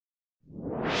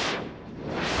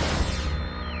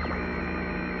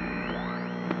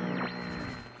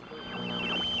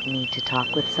Need to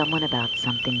talk with someone about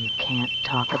something you can't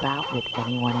talk about with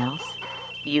anyone else?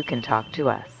 You can talk to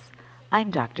us.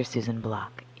 I'm Dr. Susan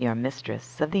Block, your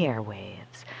mistress of the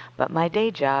airwaves, but my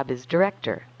day job is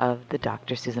director of the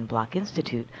Dr. Susan Block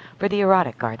Institute for the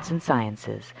Erotic Arts and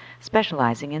Sciences,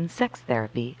 specializing in sex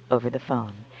therapy over the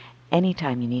phone.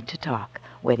 Anytime you need to talk,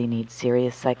 whether you need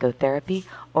serious psychotherapy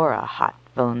or a hot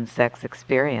phone sex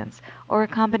experience, or a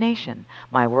combination,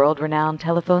 my world-renowned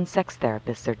telephone sex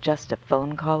therapists are just a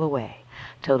phone call away.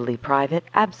 Totally private,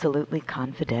 absolutely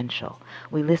confidential.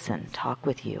 We listen, talk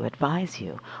with you, advise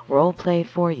you, role play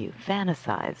for you,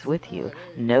 fantasize with you.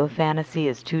 No fantasy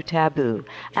is too taboo,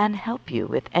 and help you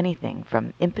with anything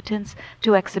from impotence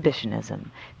to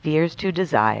exhibitionism, fears to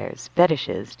desires,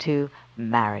 fetishes to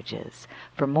marriages.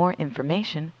 For more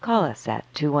information, call us at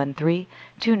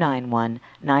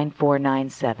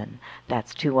 213-291-9497.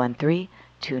 That's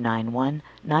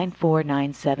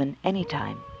 213-291-9497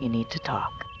 anytime you need to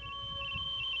talk.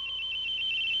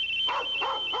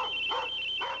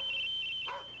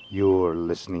 You're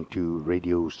listening to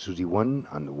Radio Susie One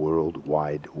on the World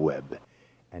Wide Web.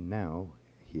 And now,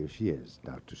 here she is,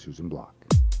 Dr. Susan Block.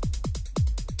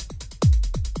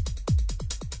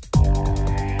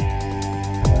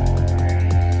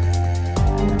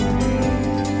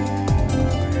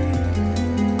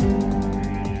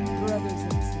 Brothers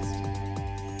and sisters,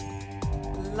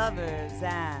 lovers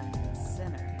and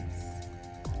sinners,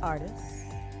 artists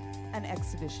and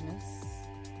exhibitionists,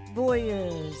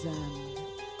 voyeurs and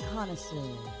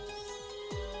connoisseurs,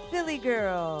 Philly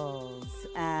girls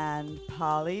and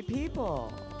poly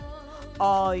people,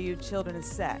 all you children of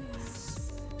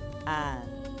sex, and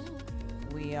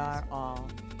we are all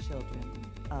children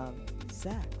of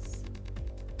sex.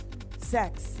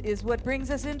 Sex is what brings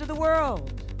us into the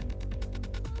world,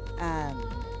 and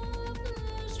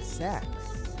sex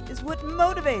is what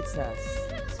motivates us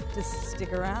to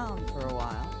stick around for a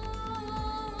while.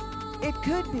 It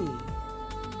could be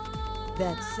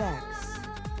that sex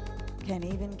can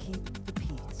even keep the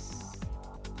peace.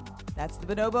 That's the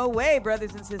bonobo way,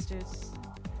 brothers and sisters.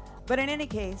 But in any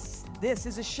case, this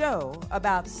is a show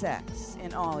about sex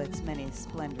in all its many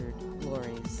splendored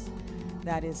glories.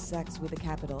 That is sex with a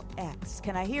capital X.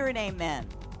 Can I hear an amen?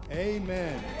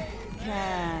 Amen.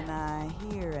 Can I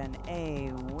hear an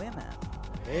A women?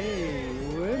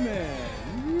 Women.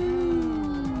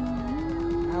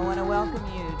 I want to welcome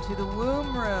you to the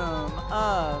womb room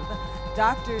of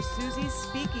Dr. Susie's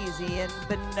Speakeasy in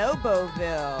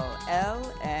Bonoboville,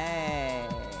 L.A.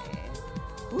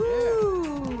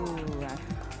 Woo!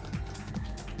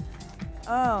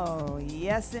 Oh,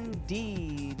 yes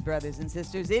indeed, brothers and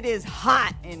sisters. It is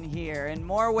hot in here in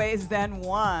more ways than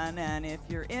one. And if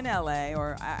you're in L.A.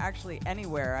 or actually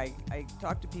anywhere, I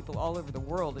talk to people all over the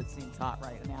world, it seems hot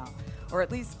right now. Or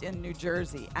at least in New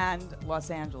Jersey and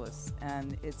Los Angeles.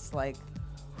 And it's like,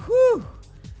 whew!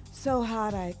 So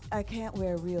hot I can't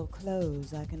wear real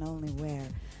clothes. I can only wear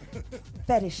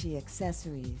fetishy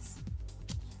accessories.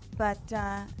 But,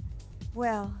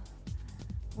 well,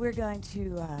 we're going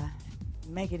to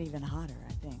make it even hotter,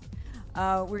 I think.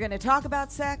 We're going to talk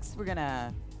about sex. We're going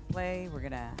to play. We're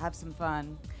going to have some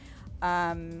fun.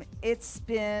 It's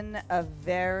been a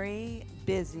very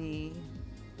busy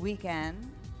weekend.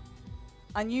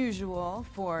 Unusual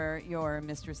for your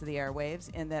mistress of the airwaves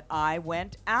in that I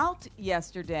went out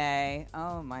yesterday.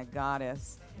 Oh, my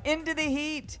goddess. Into the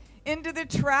heat, into the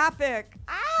traffic.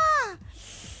 Ah!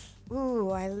 Ooh,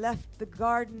 I left the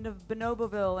garden of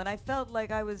Bonoboville, and I felt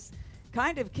like I was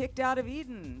kind of kicked out of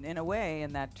Eden in a way,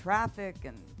 in that traffic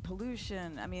and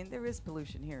pollution. I mean, there is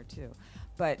pollution here, too.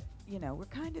 But, you know, we're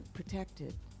kind of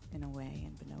protected in a way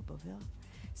in Bonoboville.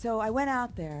 So I went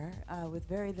out there with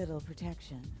very little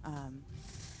protection.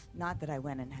 Not that I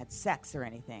went and had sex or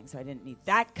anything, so I didn't need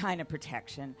that kind of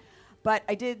protection. But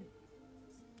I did,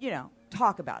 you know,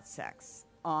 talk about sex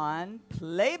on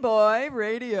Playboy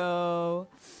Radio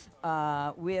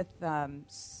with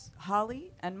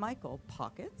Holly and Michael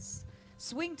Pockets.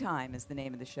 Swing Time is the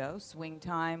name of the show, Swing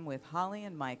Time with Holly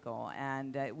and Michael.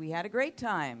 And we had a great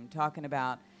time talking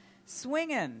about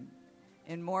swinging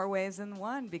in more ways than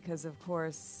one, because, of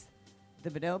course,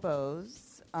 the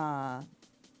bonobos,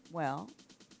 well,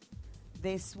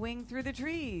 they swing through the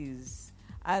trees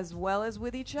as well as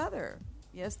with each other.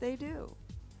 Yes, they do.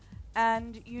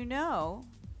 And, you know,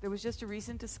 there was just a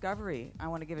recent discovery. I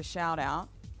want to give a shout-out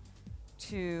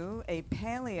to a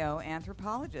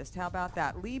paleoanthropologist. How about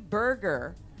that? Lee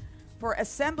Berger, for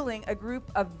assembling a group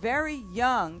of very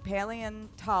young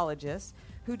paleontologists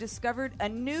who discovered a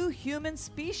new human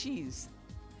species.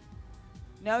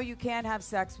 No, you can't have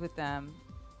sex with them,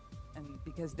 and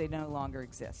because they no longer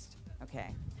exist.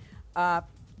 Okay.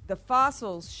 The the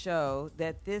fossils show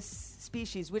that this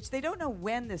species, which they don't know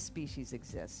when this species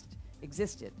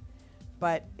existed,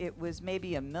 but it was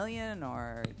maybe 1 million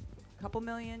or a couple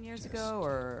million years ago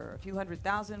or a few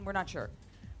 100,000, we're not sure.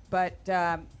 But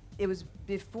it was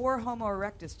before Homo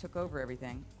erectus took over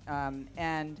everything.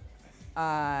 And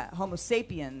Homo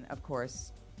sapien, of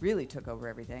course, really took over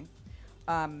everything.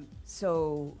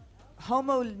 So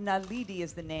Homo naledi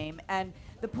is the name. And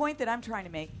the point that I'm trying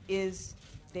to make is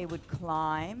they would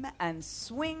climb and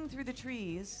swing through the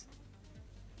trees,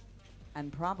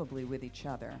 and probably with each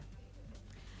other.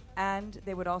 And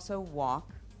they would also walk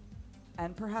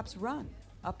and perhaps run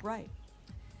upright.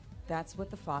 That's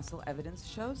what the fossil evidence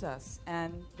shows us.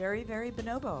 And very, very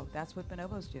bonobo. That's what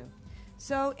bonobos do.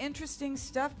 So interesting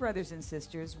stuff, brothers and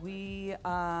sisters. We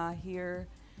here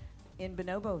in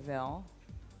Bonoboville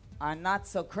are not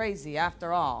so crazy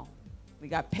after all. We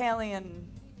got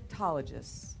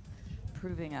paleontologists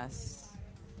proving us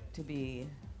to be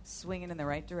swinging in the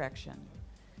right direction.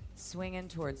 Swinging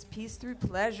towards peace through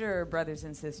pleasure, brothers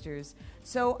and sisters.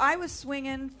 So I was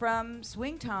swinging from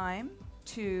swing time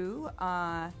to,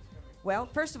 well,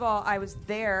 first of all, I was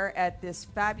there at this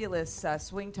fabulous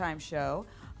swing time show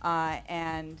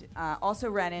and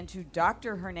also ran into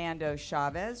Dr. Hernando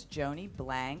Chavez, Joni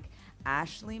Blank,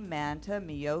 Ashley Manta,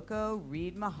 Miyoko,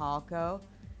 Reed Mahalko,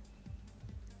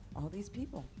 all these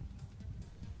people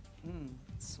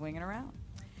swinging around.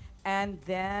 And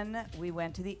then we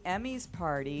went to the Emmys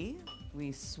party.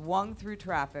 We swung through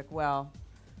traffic. Well,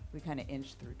 we kind of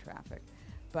inched through traffic.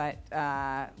 But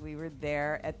we were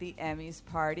there at the Emmys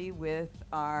party with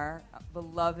our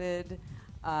beloved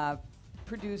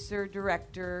producer,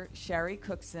 director, Sherry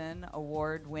Cookson,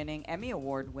 Emmy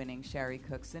Award-winning Sherry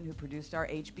Cookson, who produced our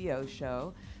HBO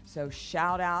show. So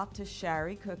shout out to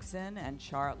Sherry Cookson and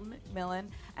Charlton McMillan.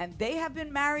 And they have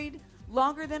been married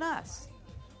longer than us.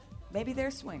 Maybe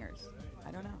they're swingers.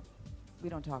 I don't know. We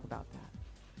don't talk about that.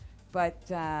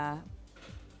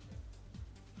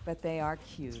 But they are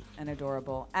cute and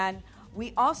adorable. And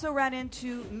we also ran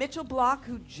into Mitchell Block,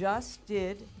 who just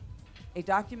did a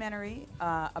documentary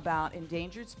about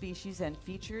endangered species and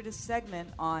featured a segment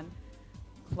on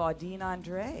Claudine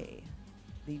Andre,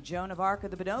 the Joan of Arc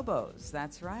of the bonobos.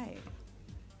 That's right.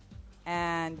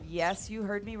 And yes, you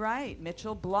heard me right.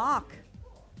 Mitchell Block,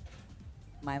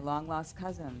 my long-lost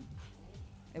cousin.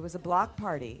 It was a block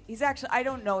party. He's actually, I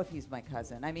don't know if he's my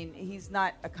cousin. I mean, he's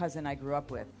not a cousin I grew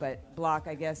up with, but Block,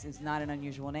 I guess, is not an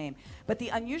unusual name. But the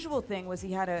unusual thing was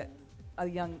he had a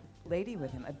young lady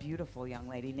with him, a beautiful young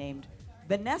lady named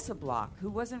Vanessa Block, who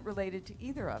wasn't related to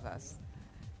either of us.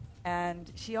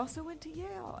 And she also went to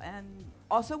Yale and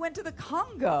also went to the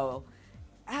Congo.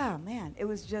 Ah, man, it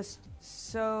was just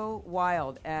so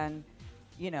wild. And,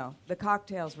 you know, the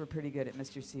cocktails were pretty good at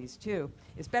Mr. C's, too,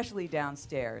 especially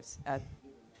downstairs at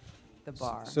the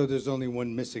bar. So there's only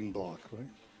one missing block, right?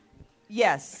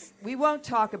 Yes. We won't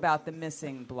talk about the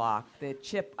missing block. The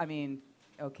chip,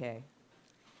 okay.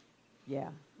 Yeah.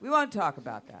 We won't talk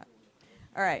about that.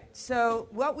 All right. So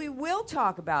what we will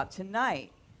talk about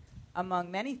tonight, among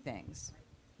many things,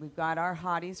 we've got our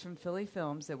hotties from Philly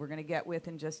Films that we're going to get with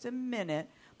in just a minute.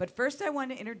 But first I want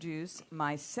to introduce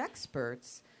my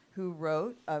sexperts who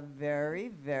wrote a very,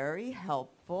 very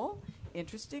helpful,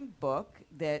 interesting book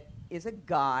that is a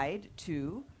guide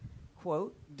to,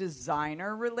 quote,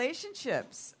 designer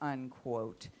relationships,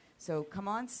 unquote. So come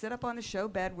on, sit up on the show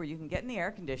bed where you can get in the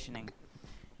air conditioning.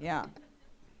 Yeah.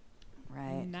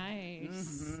 Right.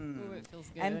 Nice. Mm-hmm. Ooh, it feels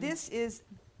good. And this is,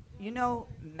 you know,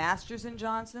 Masters and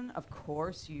Johnson? Of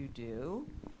course you do,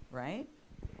 right?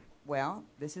 Well,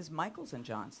 this is Michaels and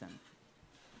Johnson.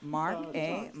 Mark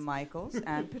A. Michaels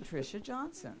and Patricia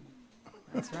Johnson.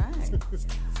 That's right.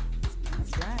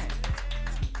 That's right.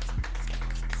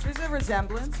 There's a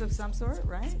resemblance of some sort,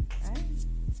 right?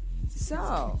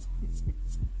 So,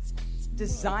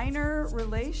 designer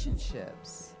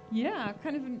relationships. Yeah,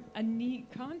 kind of a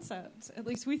neat concept. At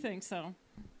least we think so.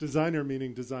 Designer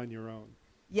meaning design your own.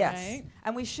 Yes. Right.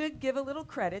 And we should give a little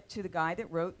credit to the guy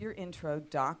that wrote your intro,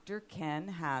 Dr. Ken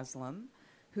Haslam,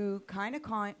 who kind of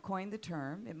coined the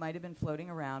term. It might have been floating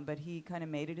around, but he kind of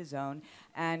made it his own.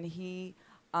 And he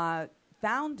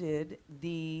founded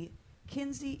the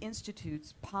Kinsey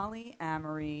Institute's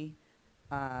polyamory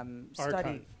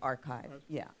study archive.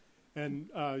 Yeah. And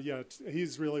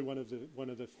he's really one of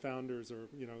the founders, or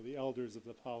the elders of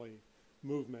the poly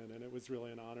movement, and it was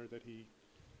really an honor that he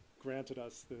granted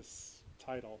us this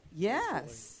title.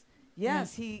 Yes.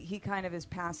 Yes, he kind of is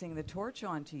passing the torch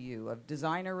on to you of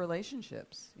designer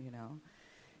relationships,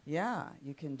 Yeah,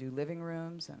 you can do living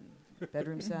rooms and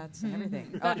bedroom sets and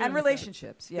everything. And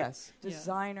relationships, yes.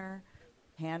 Designer,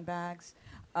 handbags.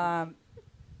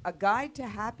 A Guide to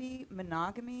Happy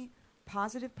Monogamy,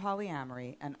 Positive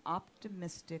Polyamory, and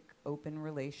Optimistic Open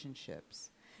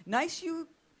Relationships. Nice you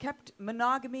kept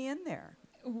monogamy in there.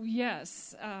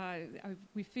 Yes,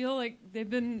 we feel like they've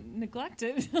been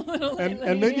neglected a little lately.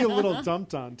 And maybe a little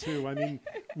dumped on too. I mean,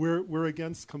 we're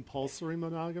against compulsory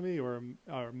monogamy or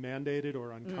mandated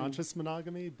or unconscious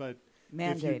monogamy, but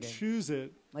Mandated. if you choose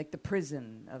it, Like the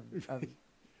prison of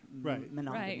Right.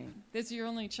 monogamy. Right. This is your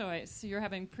only choice. You're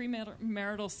having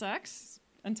premarital sex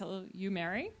until you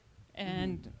marry,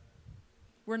 and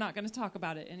we're not going to talk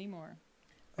about it anymore.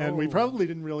 and we probably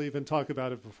didn't really even talk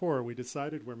about it before. We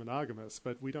decided we're monogamous,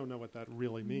 but we don't know what that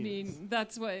really I means. mean,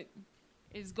 that's what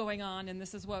is going on, and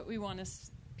this is what we want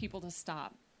people to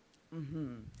stop.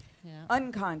 Mm-hmm. Yeah.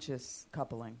 Unconscious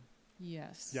coupling,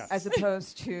 Yes. Yes. as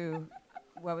opposed to,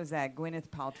 what was that? Gwyneth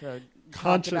Paltrow talked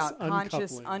Conscious about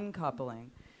conscious uncoupling.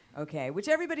 uncoupling. Okay, which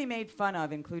everybody made fun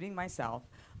of, including myself.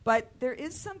 But there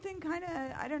is something kind of,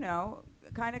 I don't know,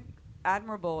 kind of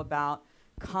admirable about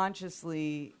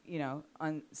consciously,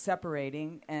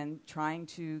 separating and trying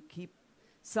to keep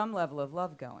some level of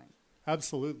love going.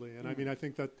 Absolutely. And I mean, I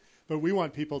think that, but we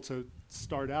want people to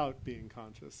start out being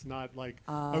conscious, not like,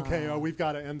 we've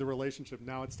got to end the relationship.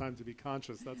 Now it's time to be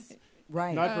conscious. That's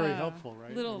Right. not very helpful,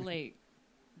 right? A little late.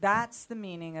 That's the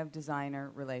meaning of designer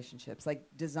relationships, like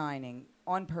designing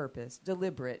on purpose,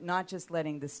 deliberate, not just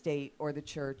letting the state or the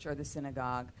church or the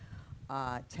synagogue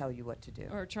tell you what to do.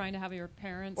 Or trying to have your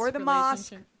parents' Or the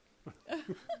mosque.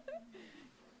 relationship.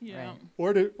 Yeah.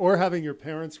 Right. Or having your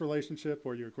parents' relationship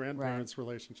or your grandparents'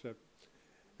 relationship.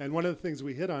 And one of the things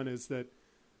we hit on is that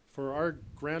for our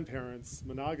grandparents,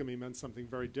 monogamy meant something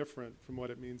very different from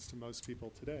what it means to most people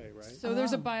today, right? So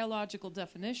there's a biological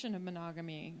definition of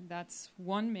monogamy. That's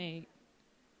one mate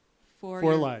for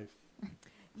life.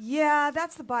 Yeah,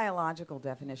 that's the biological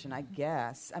definition, I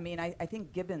guess. I mean, I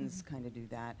think gibbons kind of do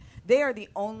that. They are the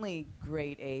only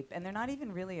great ape, and they're not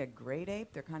even really a great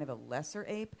ape. They're kind of a lesser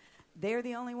ape. They're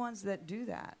the only ones that do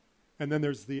that. And then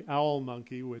there's the owl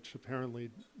monkey, which apparently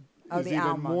is the owl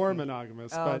even more monkey.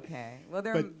 monogamous. Okay. Well, they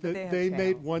have mate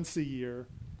tails. once a year,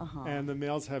 Uh-huh. and the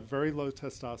males have very low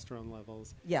testosterone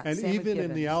levels. Yeah, and same with even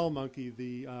in the gibbons. owl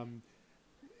monkey,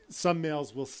 some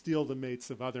males will steal the mates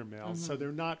of other males, so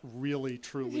they're not really,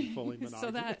 truly, fully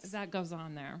monogamous. So that goes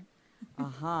on there.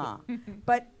 Uh-huh.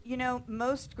 But,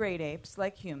 most great apes,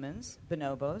 like humans,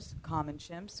 bonobos, common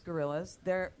chimps, gorillas,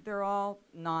 they're all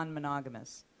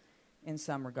non-monogamous in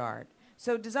some regard.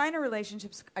 So designer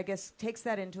relationships, I guess, takes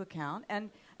that into account and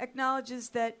acknowledges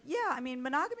that,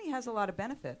 monogamy has a lot of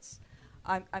benefits.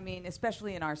 I mean,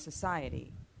 especially in our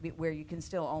society, where you can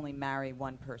still only marry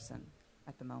one person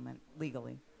at the moment,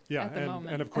 legally. Yeah, At the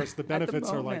moment. and of course the benefits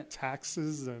are like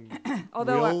taxes and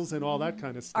Although, wills and all that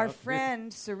kind of stuff. Our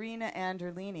friend Serena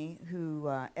Anderlini,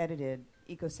 who edited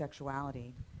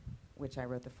Ecosexuality, which I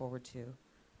wrote the foreword to,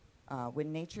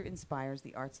 When Nature Inspires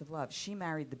the Arts of Love, she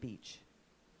married the beach.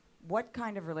 What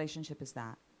kind of relationship is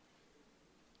that?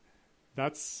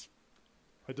 That's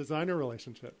a designer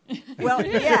relationship. Well,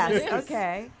 yes,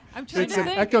 okay. I'm trying It's to an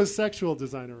think. ecosexual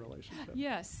designer relationship.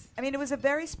 Yes. I mean, it was a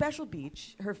very special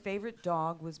beach. Her favorite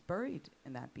dog was buried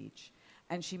in that beach.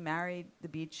 And she married the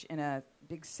beach in a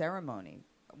big ceremony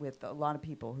with a lot of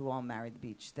people who all married the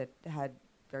beach that had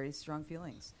very strong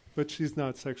feelings. But she's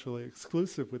not sexually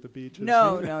exclusive with the beach. Is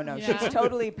No. Yeah. She's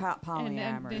totally And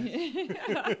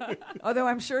polyamorous. Although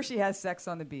I'm sure she has sex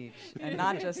on the beach and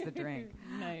not just the drink.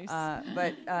 nice.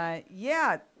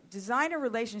 Designer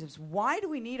relationships. Why do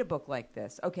we need a book like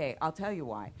this? Okay, I'll tell you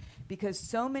why. Because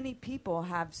so many people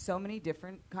have so many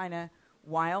different kind of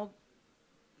wild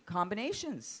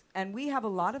combinations. And we have a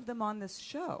lot of them on this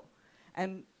show.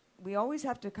 And we always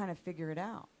have to kind of figure it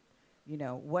out.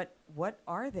 What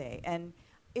are they? And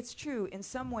it's true, in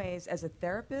some ways, as a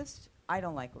therapist, I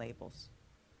don't like labels.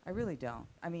 I really don't.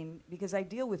 I mean, because I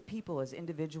deal with people as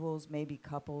individuals, maybe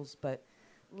couples, but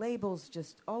labels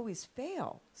just always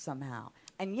fail somehow.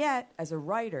 And yet, as a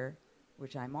writer,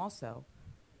 which I'm also,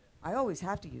 I always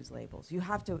have to use labels. You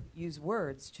have to use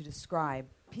words to describe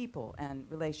people and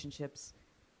relationships.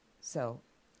 So,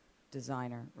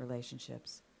 designer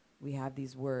relationships. We have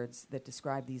these words that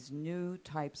describe these new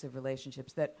types of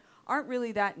relationships that aren't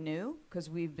really that new, because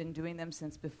we've been doing them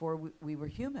since before we were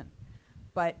human.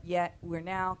 But yet, we're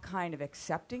now kind of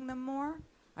accepting them more,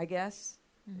 I guess.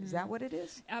 Is that what it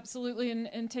is? Absolutely,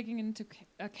 and taking into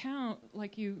account,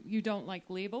 like you don't like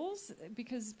labels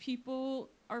because people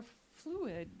are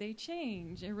fluid. They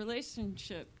change. A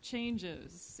relationship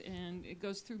changes, and it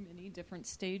goes through many different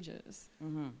stages.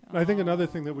 I think another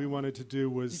thing that we wanted to do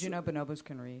was... Did you know bonobos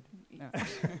can read? No.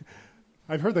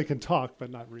 I've heard they can talk, but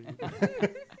not read.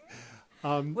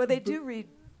 Well, they do read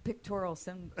pictorial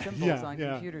symbols Yeah, on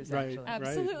yeah, computers, right. actually.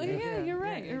 Absolutely, yeah. yeah, you're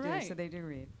right. they You're do, right. So they do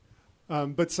read.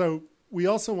 But so we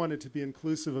also wanted to be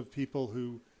inclusive of people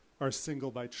who are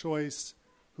single by choice,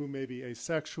 who may be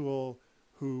asexual,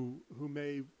 who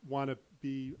may want to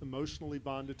be emotionally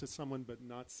bonded to someone but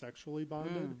not sexually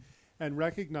bonded, and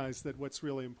recognize that what's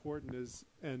really important is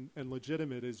and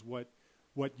legitimate is what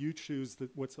you choose,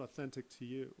 what's authentic to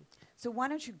you. So why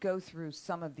don't you go through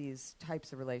some of these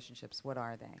types of relationships? What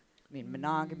are they? I mean,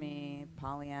 monogamy,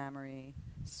 polyamory,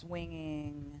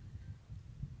 swinging.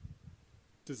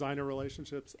 Designer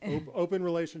relationships, open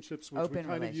relationships, which Open we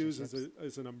kind of use as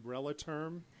relationships. an umbrella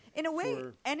term. In a way,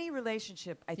 for- any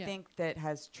relationship, I Yeah. think, that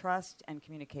has trust and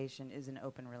communication is an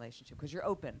open relationship because you're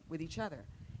open with each other.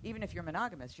 Even if you're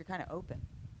monogamous, you're kind of open.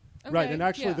 Right, Okay, and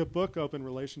actually yeah. the book Open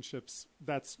Relationships,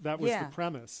 that was Yeah. the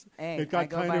premise. Hey, it got I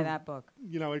go kind by of, that book.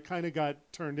 it kind of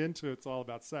got turned into it's all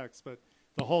about sex, but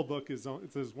the whole book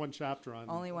there's one chapter on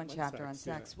Only one chapter on yeah.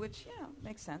 sex, which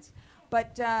makes sense.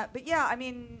 But yeah, I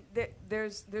mean,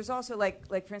 there's also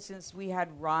like for instance, we had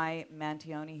Rai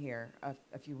Mantione here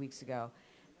a few weeks ago,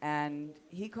 and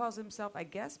he calls himself, I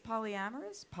guess,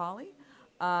 polyamorous,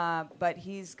 but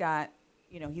he's got,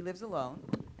 he lives alone,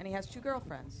 and he has 2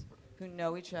 girlfriends who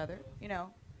know each other,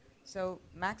 So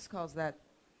Max calls that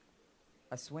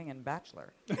a swinging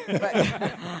bachelor, but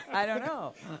I don't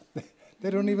know. They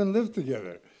don't even live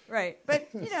together. Right. But,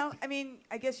 I mean,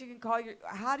 I guess you can call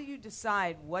how do you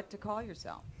decide what to call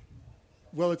yourself?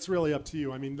 Well, it's really up to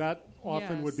you. I mean, that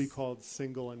often would be Yes. called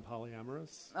single and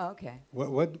polyamorous. Oh, okay.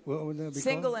 What would that be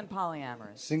Single called? and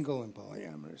polyamorous. Single and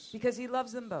polyamorous. Because he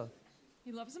loves them both.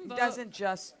 He loves them He both. doesn't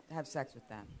just have sex with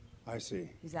them. I see.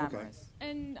 He's Okay. amorous.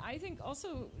 And I think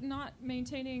also not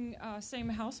maintaining same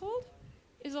household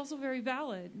is also very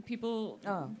valid. People,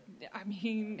 I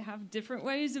mean, have different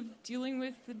ways of dealing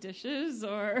with the dishes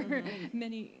or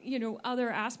many,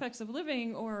 other aspects of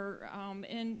living, or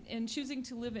and choosing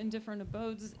to live in different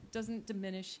abodes doesn't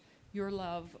diminish your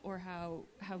love or how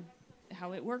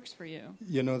it works for you.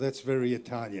 That's very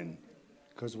Italian,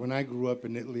 because when I grew up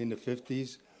in Italy in the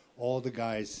 50s, all the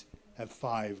guys have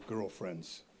 5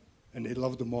 girlfriends, and they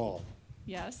loved them all.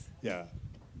 Yes. Yeah.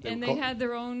 And they had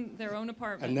their own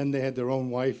apartment. And then they had their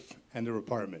own wife and their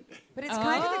apartment. But it's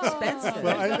kind of expensive.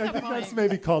 Well, I think that's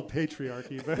maybe called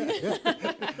patriarchy. But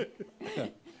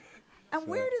And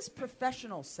where does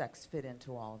professional sex fit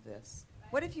into all of this?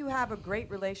 What if you have a great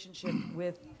relationship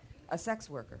with a sex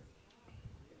worker?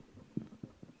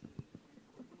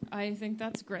 I think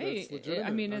that's great. That's legitimate.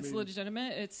 I mean, it's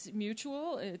legitimate. It's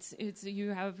mutual. It's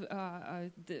you have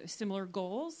the similar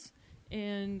goals,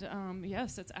 and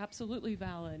yes, it's absolutely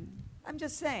valid. I'm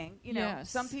just saying, Yes.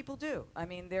 some people do. I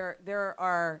mean, there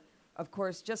are, of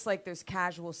course, just like there's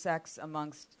casual sex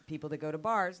amongst people that go to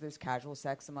bars, there's casual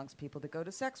sex amongst people that go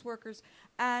to sex workers,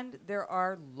 and there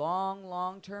are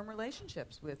long-term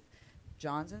relationships with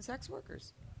Johns and sex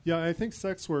workers. yeah, I think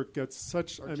sex work gets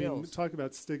such. Or I mean, Jills. talk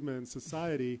about stigma in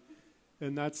society,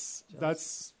 and that's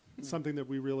something that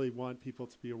we really want people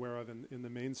to be aware of in the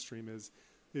mainstream. Is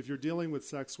if you're dealing with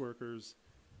sex workers,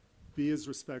 be as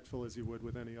respectful as you would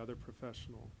with any other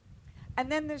professional.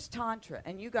 And then there's Tantra,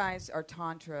 and you guys are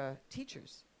Tantra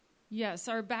teachers. Yes,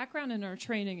 our background and our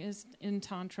training is in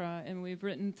Tantra, and we've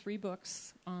written 3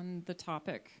 books on the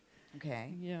topic.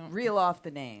 Okay. Yeah. Reel off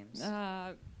the names.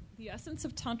 The Essence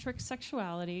of Tantric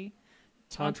Sexuality.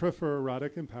 Tantra for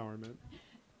erotic empowerment.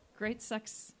 Great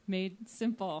Sex Made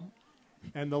Simple.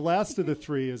 And the last of the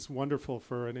 3 is wonderful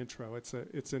for an intro.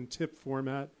 It's in tip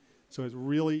format, so it's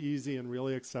really easy and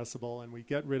really accessible, and we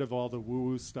get rid of all the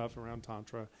woo-woo stuff around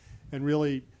Tantra and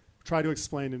really try to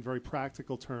explain in very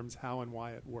practical terms how and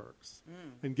why it works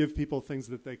and give people things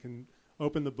that they can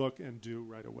open the book and do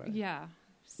right away. Yeah.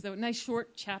 So nice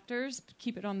short chapters.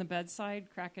 Keep it on the bedside,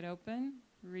 crack it open,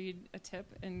 read a tip,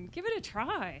 and give it a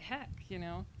try. Heck,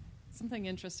 something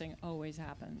interesting always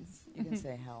happens. You can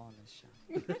say hell on this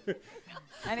show.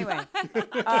 Anyway,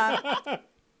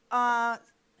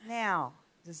 now,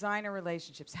 designer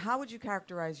relationships. How would you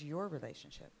characterize your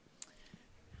relationship?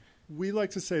 We like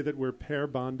to say that we're pair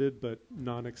bonded but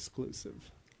non-exclusive.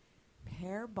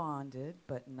 Pair bonded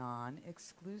but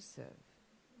non-exclusive.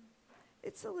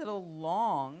 It's a little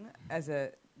long as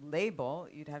a label.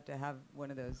 You'd have to have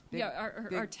one of those big, our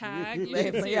big tag. You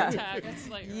label, can see yeah. our tag. It's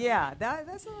like Yeah,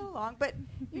 that's a little long, but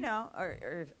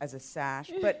or as a sash.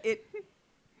 But it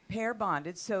pair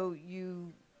bonded. So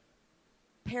you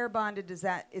pair bonded. Is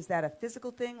that a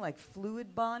physical thing like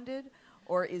fluid bonded,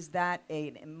 or is that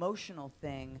an emotional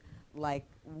thing like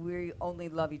we only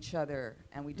love each other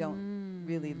and we don't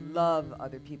really love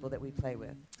other people that we play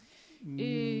with?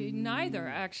 Neither,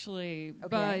 actually,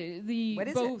 Okay. but the What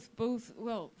is both.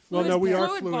 Well, no, we are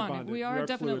fluid fluid bonded. bonded. We We are are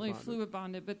definitely fluid fluid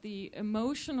bonded, but the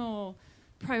emotional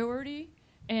priority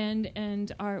and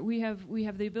we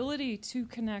have the ability to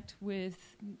connect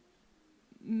with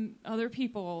other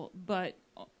people, but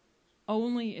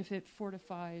only if it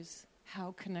fortifies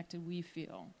how connected we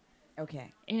feel.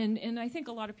 Okay. And I think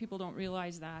a lot of people don't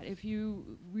realize that. If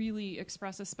you really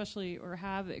express, especially, or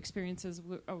have experiences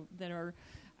that are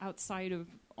outside of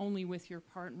only with your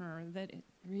partner, that it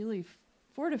really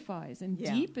fortifies and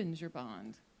deepens your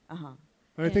bond. Uh-huh.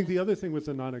 And I think the other thing with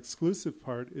the non-exclusive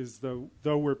part is though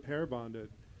we're pair bonded,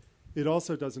 it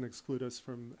also doesn't exclude us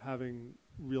from having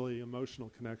really emotional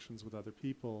connections with other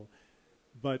people.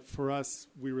 But for us,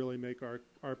 we really make our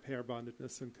pair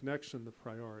bondedness and connection the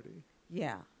priority.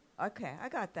 Yeah. Okay, I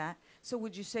got that. So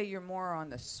would you say you're more on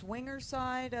the swinger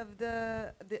side of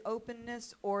the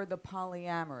openness or the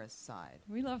polyamorous side?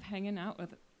 We love hanging out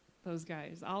with those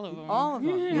guys, all of them. All of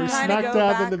them. Yeah. You We're kinda smack go dab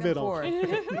back in the and middle.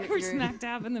 forth. We're smack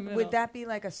dab in the middle. Would that be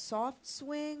like a soft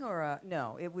swing or a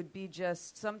no? It would be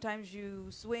just sometimes you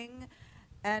swing,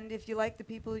 and if you like the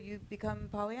people, you become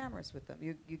polyamorous with them.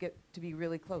 You get to be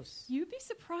really close. You'd be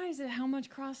surprised at how much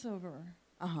crossover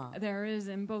there is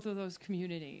in both of those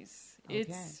communities. Okay.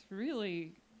 It's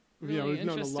really We've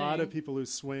known a lot of interesting. people who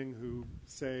swing who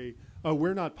say, "Oh,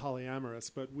 we're not polyamorous,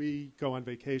 but we go on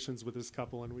vacations with this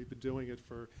couple, and we've been doing it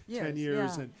for 10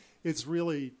 years." Yeah. And it's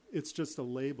just a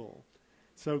label.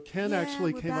 So Ken Yeah,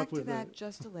 actually we're came back up with to that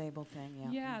just a label thing.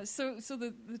 Yeah. Yeah, so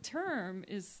the term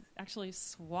is actually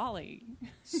swally.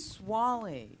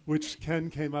 Swally. which Ken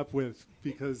came up with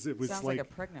because it was Sounds like a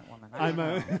pregnant woman. I'm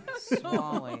I a don't know.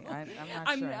 Swally. I'm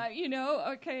not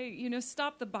sure.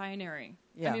 Stop the binary.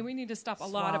 Yeah. I mean, we need to stop a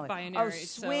lot of Swally. binary. Oh,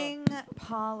 swing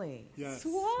poly. yes,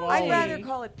 Swally. I'd Swally. rather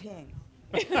call it ping.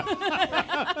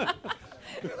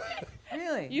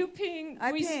 Really? You ping,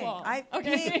 I we ping. swall. I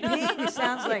Okay. ping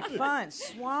sounds like fun.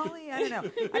 Swally? I don't know.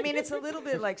 I mean, it's a little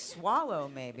bit like swallow,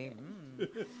 maybe.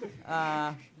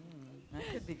 That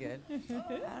could be good. I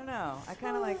don't know. I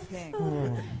kind of like ping.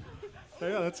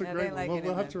 Yeah, that's a Yeah, great they like one. it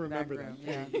We'll in have the to remember back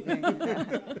that. room.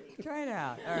 Yeah. Try it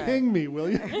out. All right. Ping me, will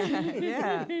you?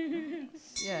 Yeah.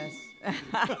 Yes.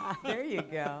 There you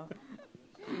go.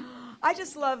 I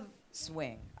just love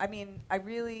swing. I mean, I'm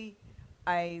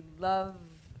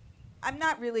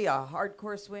not really a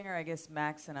hardcore swinger. I guess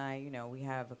Max and I, we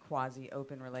have a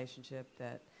quasi-open relationship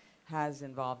that has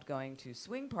involved going to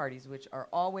swing parties, which are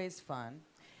always fun.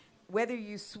 Whether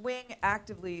you swing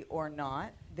actively or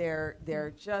not,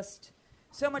 they're just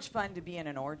so much fun to be in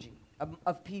an orgy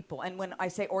of people. And when I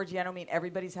say orgy, I don't mean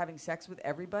everybody's having sex with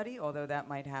everybody, although that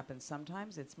might happen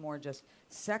sometimes. It's more just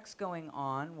sex going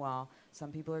on while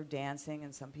some people are dancing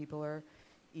and some people are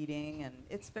eating, and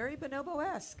it's very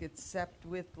bonobo-esque, except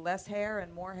with less hair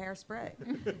and more hairspray,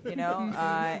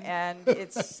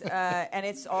 and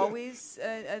it's always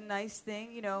a nice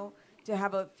thing, to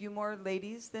have a few more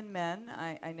ladies than men.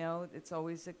 I know it's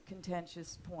always a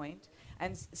contentious point,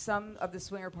 and some of the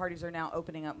swinger parties are now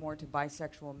opening up more to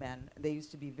bisexual men. They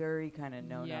used to be very kind of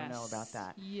no about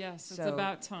that. Yes, So it's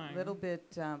about time. A little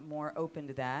bit more open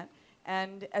to that.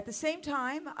 And at the same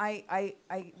time, I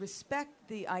respect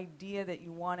the idea that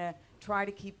you want to try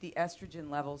to keep the estrogen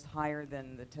levels higher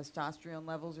than the testosterone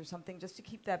levels or something, just to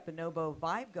keep that bonobo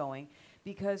vibe going,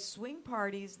 because swing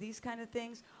parties, these kind of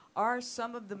things, are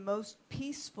some of the most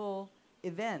peaceful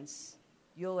events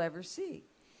you'll ever see.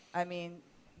 I mean,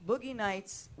 Boogie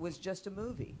Nights was just a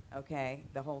movie, okay?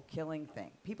 The whole killing thing.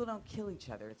 People don't kill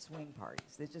each other at swing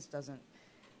parties. It just doesn't,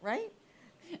 right?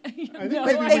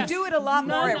 But they do it a lot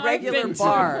more at regular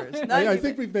bars. I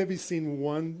think we've maybe seen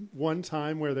one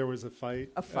time where there was a fight.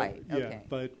 A fight, yeah, okay.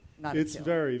 But Not it's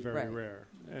very, very rare.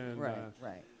 And, right.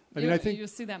 I mean, I think you'll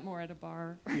see that more at a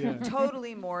bar. Yeah.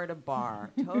 Totally more at a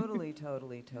bar. Totally.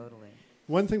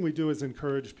 One thing we do is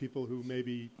encourage people who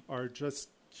maybe are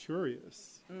just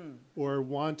curious or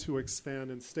want to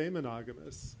expand and stay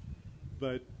monogamous,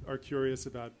 but are curious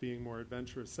about being more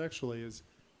adventurous sexually, is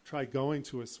try going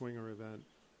to a swinger event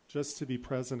just to be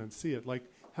present and see it. Like,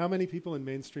 how many people in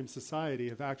mainstream society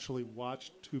have actually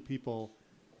watched two people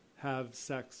have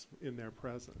sex in their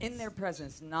presence? In their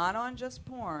presence, not on just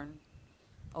porn,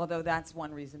 although that's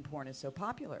one reason porn is so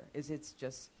popular, is it's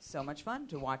just so much fun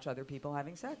to watch other people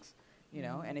having sex,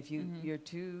 and if you're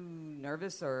too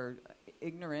nervous or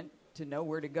ignorant to know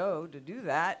where to go to do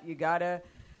that, you gotta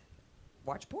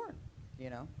watch porn,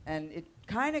 and it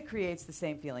kind of creates the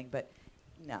same feeling, but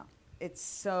no. It's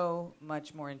so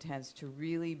much more intense to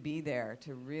really be there,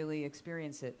 to really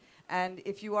experience it. And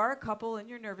if you are a couple and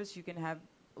you're nervous, you can have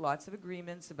lots of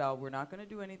agreements about we're not going to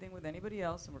do anything with anybody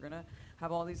else, and we're going to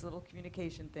have all these little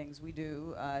communication things we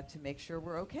do to make sure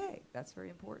we're okay. That's very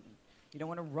important. You don't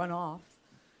want to run off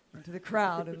into the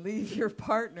crowd and leave your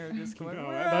partner just going, No,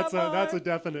 "Where that's am I?" a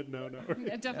definite no-no.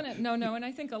 A definite no. And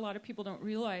I think a lot of people don't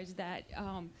realize that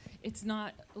it's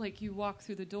not like you walk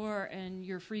through the door and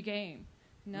you're free game.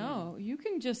 No, you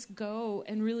can just go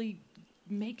and really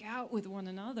make out with one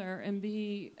another and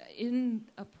be in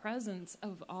a presence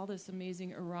of all this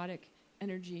amazing erotic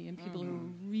energy and people who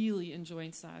are really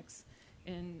enjoying sex,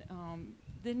 and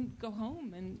then go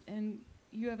home and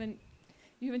you haven't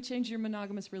changed your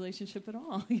monogamous relationship at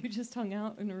all. You just hung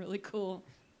out in a really cool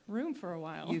room for a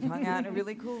while. You've hung out in a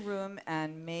really cool room,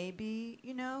 and maybe,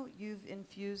 you've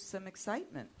infused some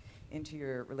excitement into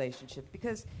your relationship.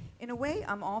 Because in a way,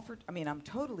 I'm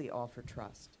totally all for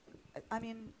trust. I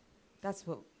mean, that's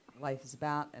what life is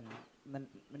about, and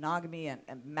monogamy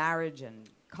and marriage and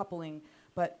coupling.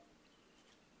 But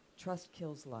trust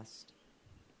kills lust.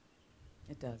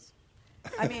 It does.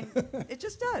 I mean, it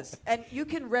just does. And you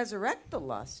can resurrect the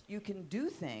lust. You can do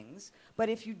things. But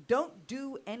if you don't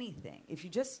do anything, if you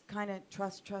just kind of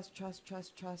trust,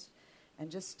 and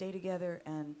just stay together,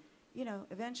 and,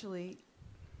 eventually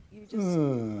you just...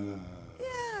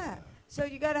 yeah. So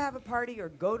you got to have a party or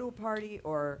go to a party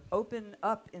or open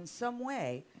up in some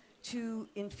way to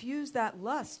infuse that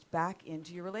lust back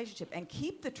into your relationship and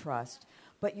keep the trust,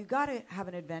 but you got to have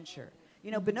an adventure.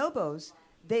 Bonobos...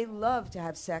 they love to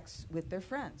have sex with their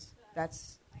friends.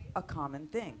 That's a common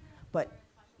thing. But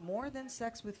more than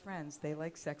sex with friends, they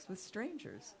like sex with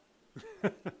strangers.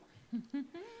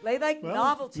 They like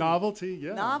novelty. Novelty,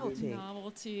 yeah.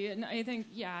 Novelty. And I think,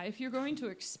 if you're going to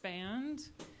expand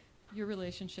your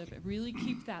relationship, really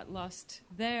keep that lust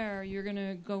there, you're going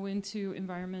to go into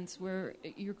environments where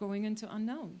you're going into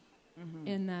unknown.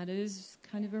 And that is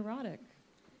kind of erotic.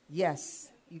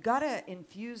 Yes. You got to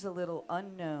infuse a little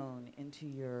unknown into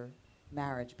your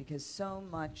marriage, because so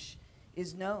much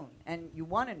is known, and you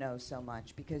want to know so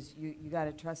much because you got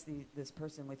to trust this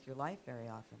person with your life very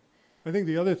often. I think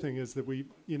the other thing is that we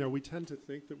tend to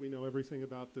think that we know everything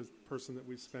about this person that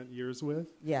we've spent years with.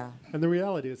 Yeah. And the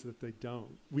reality is that they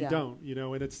don't. We don't,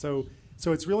 and it's so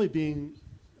it's really being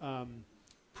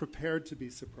prepared to be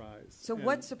surprised. So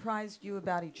what surprised you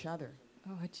about each other?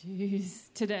 Oh,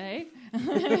 jeez. Today?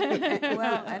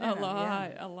 Well, I don't know.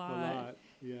 A lot.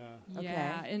 Yeah.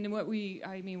 Yeah, and what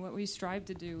we strive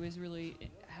to do is really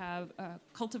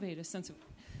cultivate a sense of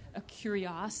a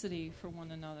curiosity for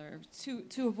one another,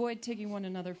 to avoid taking one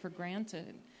another for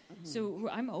granted. So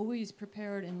I'm always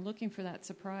prepared and looking for that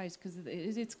surprise, because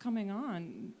it's coming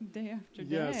on day after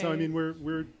day. Yeah, so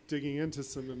we're digging into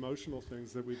some emotional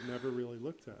things that we've never really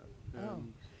looked at.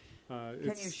 And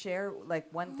can you share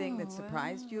one thing that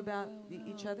surprised you about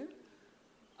each other?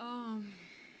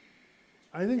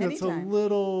 I think that's a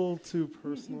little too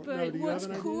personal. But what's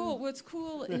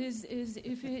cool is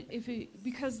if it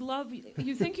because love,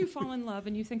 you think you fall in love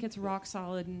and you think it's rock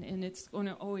solid and it's going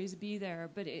to always be there,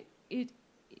 but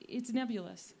it's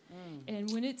nebulous.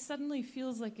 And when it suddenly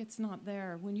feels like it's not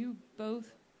there, when you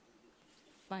both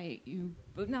fight,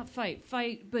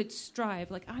 but strive,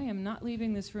 like, I am not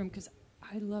leaving this room because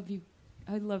I love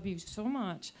you so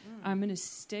much. I'm going to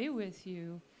stay with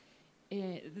you.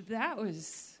 That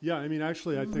was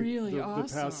actually, I think really the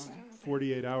awesome. past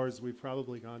 48 hours, we've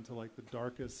probably gone to the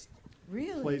darkest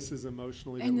places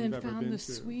emotionally that we've ever been to. And then found the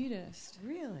sweetest.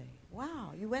 Really?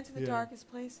 Wow. You went to the darkest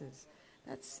places.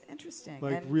 That's interesting.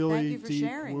 And really thank you for deep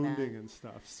sharing wounding that. and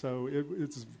stuff. So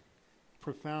it's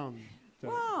profound.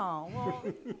 Wow. Well,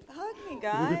 hug me,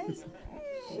 guys.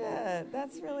 Shit,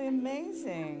 that's really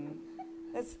amazing.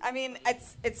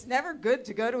 It's never good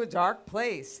to go to a dark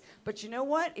place. But you know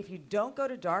what? If you don't go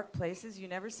to dark places, you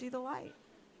never see the light.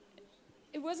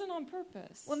 It wasn't on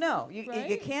purpose. Well, no,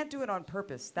 you can't do it on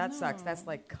purpose. That sucks. That's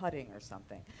like cutting or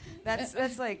something. That's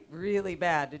really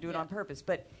bad to do it on purpose.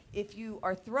 But if you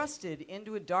are thrusted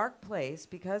into a dark place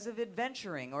because of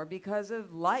adventuring or because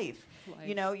of life,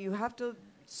 you have to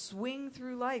swing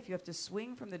through life. You have to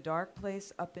swing from the dark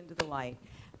place up into the light.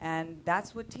 And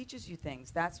that's what teaches you things.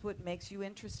 That's what makes you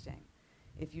interesting.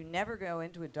 If you never go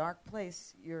into a dark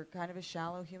place, you're kind of a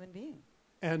shallow human being.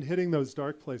 And hitting those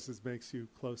dark places makes you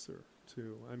closer,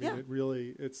 too. It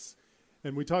really,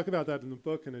 and we talk about that in the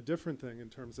book in a different thing in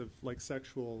terms of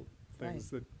sexual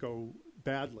things that go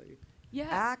badly. Yeah.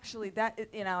 Actually,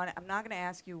 and I'm not going to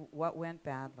ask you what went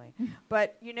badly,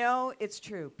 but it's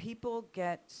true. People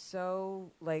get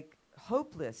so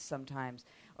hopeless sometimes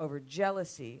over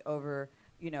jealousy, over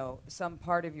some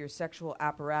part of your sexual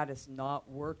apparatus not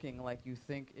working like you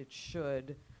think it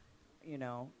should,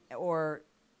 or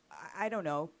I don't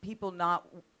know, people not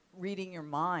reading your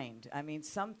mind. I mean,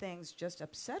 some things just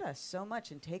upset us so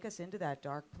much and take us into that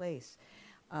dark place.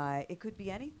 It could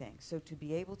be anything. So to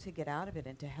be able to get out of it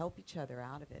and to help each other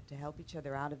out of it, to help each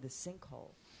other out of the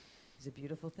sinkhole, is a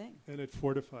beautiful thing. And it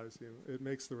fortifies you. It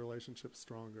makes the relationship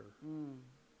stronger.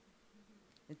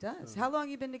 It does. How long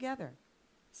you been together?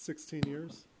 16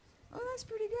 years. Oh, that's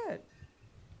pretty good.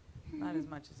 Not as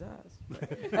much as us.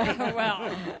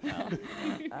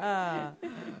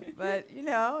 But you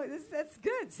know, that's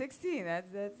good. 16.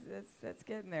 That's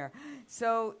getting there.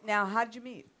 So now, how did you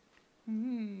meet?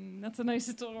 That's a nice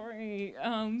story.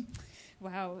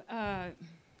 Wow.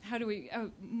 How do we?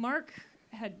 Mark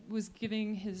was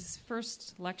giving his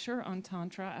first lecture on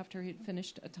Tantra after he'd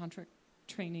finished a Tantra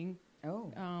training.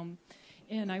 Oh.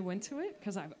 And I went to it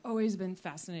because I've always been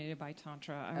fascinated by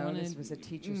Tantra. This was a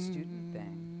teacher-student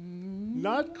thing.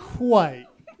 Not quite.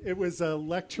 It was a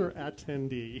lecture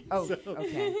attendee. Oh,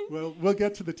 okay. We'll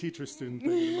get to the teacher-student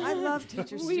thing. I love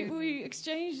teacher-student. We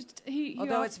exchanged.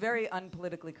 Although it's very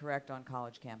unpolitically correct on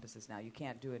college campuses now. You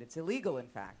can't do it. It's illegal, in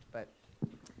fact. But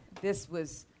this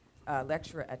was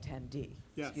lecture attendee.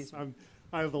 Yes, Excuse me.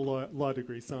 I have a law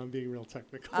degree, so I'm being real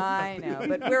technical. I know,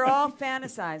 but we're all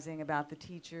fantasizing about the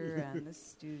teacher and the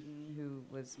student who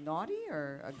was naughty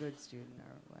or a good student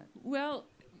or what? Well,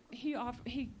 he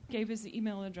gave his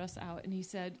email address out and he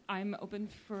said, I'm open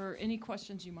for any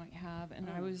questions you might have. And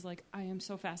I was like, I am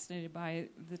so fascinated by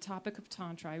the topic of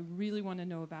Tantra. I really want to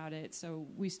know about it. So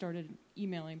we started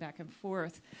emailing back and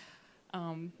forth.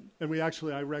 And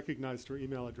I recognized her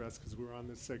email address because we were on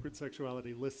this Sacred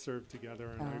Sexuality listserv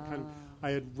together, and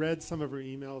I had read some of her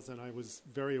emails, and I was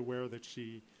very aware that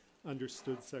she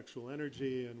understood sexual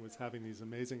energy and was having these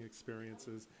amazing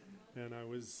experiences, and I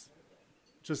was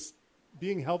just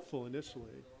being helpful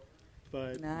initially.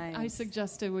 But nice. I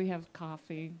suggested we have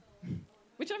coffee,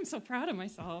 which I'm so proud of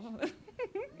myself.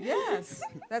 Yes,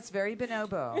 that's very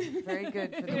bonobo. Very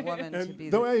good for the woman to be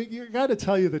though you got to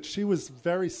tell you that she was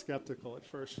very skeptical at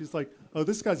first. She's like, oh,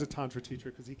 this guy's a Tantra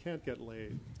teacher because he can't get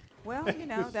laid. Well, you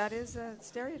know, that is a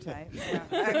stereotype. Yeah.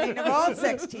 I mean, of all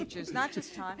sex teachers, not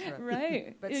just Tantra.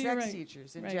 Right. But Yeah, sex right.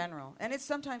 teachers in Right. general. And it's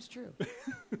sometimes true.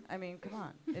 I mean, come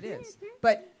on. It is.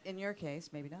 But in your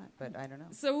case, maybe not. But I don't know.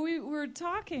 So we were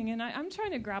talking, and I'm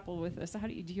trying to grapple with this. Do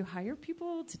you hire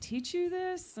people to teach you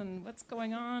this, and what's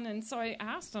going on? And so I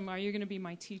asked him, are you going to be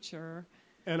my teacher?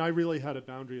 And I really had a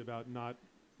boundary about not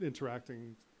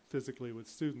interacting physically with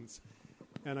students.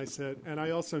 And I said, and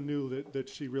I also knew that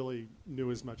she really knew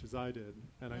as much as I did.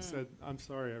 And I said, I'm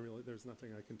sorry, there's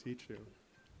nothing I can teach you.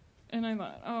 And I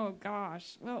thought, oh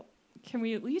gosh, well, can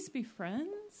we at least be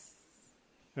friends?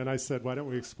 And I said, why don't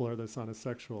we explore this on a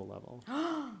sexual level?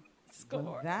 Score.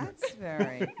 Well, that's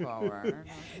very forward.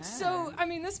 Okay. So, I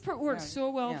mean, this worked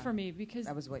so well yeah. for me because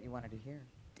That was what you wanted to hear.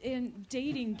 in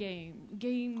dating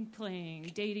game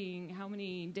playing, dating, how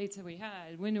many dates have we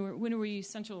had? When are we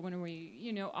essential? When are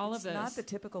we, all of this. It's not the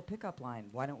typical pickup line.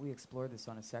 Why don't we explore this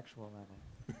on a sexual level?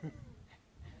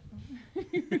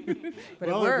 But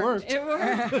well, it worked. It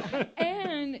worked.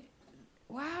 And,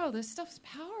 wow, this stuff's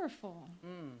powerful.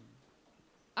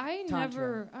 I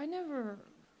Tantra. never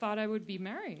thought I would be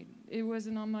married. It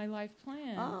wasn't on my life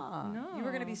plan. No. You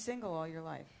were going to be single all your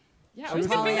life. Yeah, I was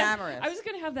polyamorous. I was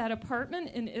going to have that apartment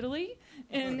in Italy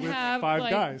and With have 5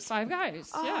 like guys. 5 guys.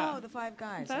 Oh, yeah. the 5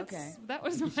 guys. That's, Okay. That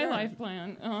was my Sure. life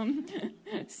plan.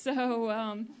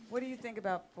 What do you think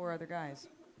about 4 other guys?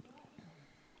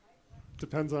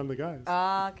 Depends on the guys.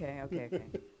 Okay.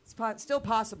 It's still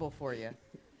possible for you.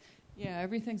 Yeah,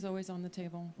 everything's always on the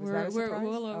table. Was that a surprise?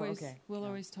 We'll Oh, always okay.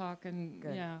 always talk and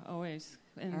Good. yeah, always.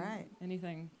 And All right.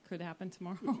 anything could happen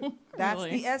tomorrow. That's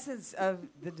really. the essence of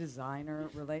the designer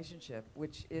relationship,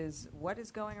 which is what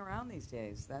is going around these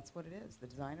days. That's what it is, the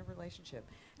designer relationship.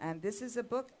 And this is a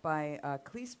book by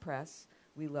Cleese Press.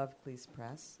 We love Cleese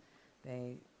Press.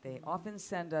 They often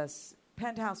send us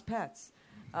Penthouse Pets.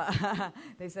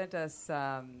 They sent us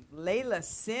Layla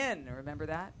Sin, remember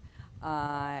that?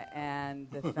 And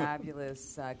the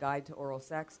fabulous Guide to Oral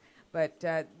Sex. But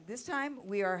this time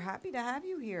we are happy to have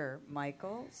you here,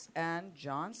 Michaels and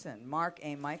Johnson. Mark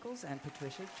A. Michaels and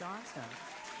Patricia Johnson.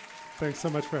 Thanks so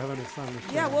much for having us on the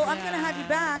show. Yeah, well, I'm going to have you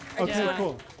back. I Okay, just wanna-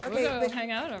 cool. Okay, We'll go but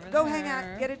hang out over there. go hang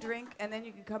out, get a drink, and then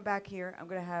you can come back here. I'm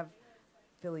going to have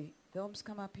Philly Films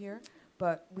come up here.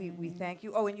 But we thank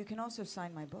you. Oh, and you can also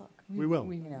sign my book. We will.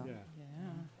 You know.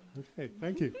 Yeah. Okay,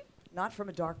 thank you. Not from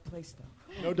a dark place,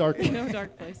 though. No dark. No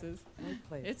dark places. Dark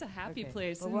place. It's a happy Okay.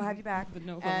 place. Well, we'll have you back. The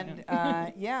Nova And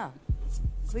Land. yeah,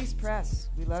 Cleese Press,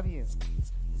 we love you.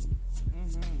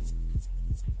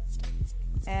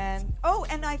 And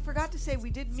I forgot to say, we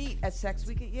did meet at Sex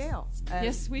Week at Yale.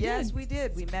 Yes, we did. Yes, we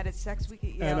did. We met at Sex Week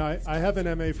at Yale. And I have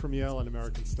an MA from Yale in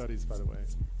American Studies, by the way.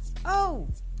 Oh,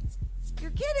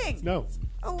 you're kidding. No.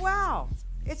 Oh, wow.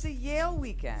 It's a Yale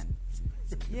weekend.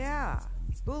 Yeah.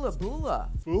 Bula bula.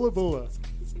 Bula bula.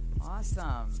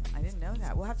 Awesome. I didn't know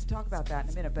that. We'll have to talk about that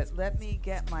in a minute, but let me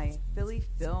get my Philly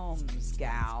Films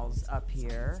gals up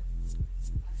here.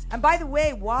 And by the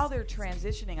way, while they're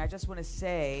transitioning, I just want to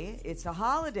say it's a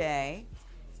holiday.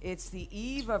 It's the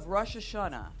eve of Rosh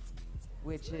Hashanah,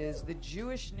 which is the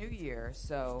Jewish New Year.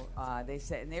 So they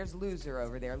say, and there's Loser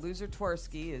over there. Loser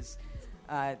Tversky is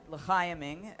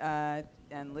l'chaiming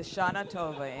and l'shana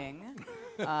tovaing,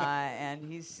 and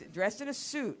he's dressed in a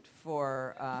suit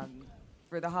for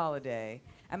the holiday.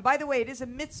 And by the way, it is a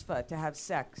mitzvah to have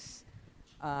sex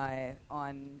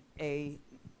on a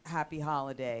happy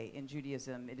holiday in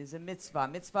Judaism. It is a mitzvah.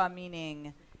 Mitzvah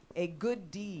meaning a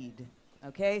good deed.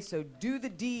 Okay, so do the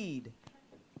deed.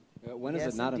 When is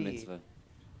it not indeed a mitzvah?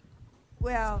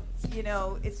 Well,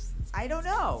 it's, I don't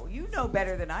know. You know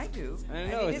better than I do. I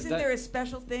know. Isn't there a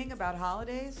special thing about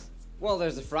holidays? Well,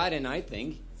 there's a Friday night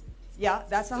thing. Yeah,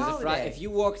 that's a holiday. If you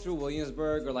walk through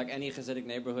Williamsburg or like any Hasidic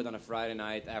neighborhood on a Friday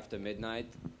night after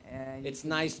midnight, it's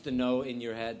nice to know in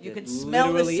your head you that can smell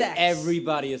literally the sex.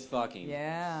 Everybody is fucking.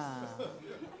 Yeah.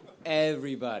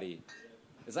 Everybody.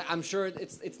 It's like, I'm sure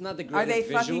it's not the greatest Are they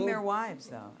visual. fucking their wives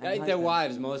though? Their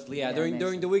wives mostly. Yeah.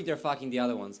 During the week they're fucking the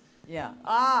other ones. Yeah.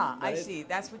 I see.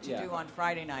 That's what you do on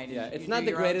Friday night. Yeah. It's not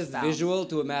the greatest visual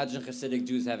to imagine Hasidic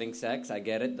Jews having sex. I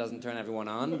get it. Doesn't turn everyone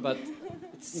on, but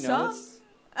it's it's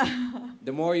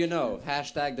the more you know. #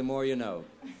 the more you know.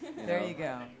 There you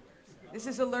go. This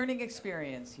is a learning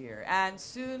experience here. And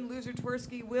soon Loser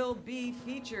Tversky will be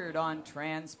featured on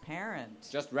Transparent.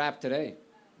 Just wrapped today.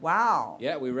 Wow.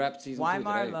 Yeah, we wrapped season 2 today.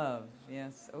 Why My Love.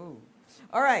 Yes. Oh.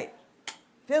 All right.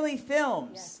 Philly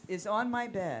Films is on my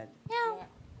bed. Meow.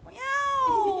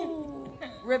 Meow.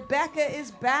 Rebecca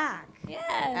is back. Yes.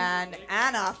 And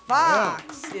Anna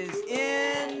Fox is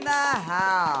in the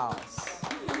house.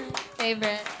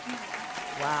 Favorite.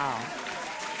 Wow.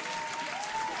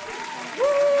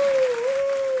 Woo!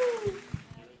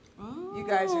 You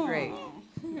guys are great.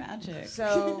 Magic.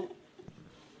 So,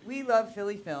 we love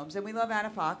Philly Films, and we love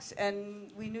Anna Fox,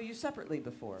 and we knew you separately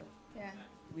before. Yeah.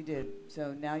 We did.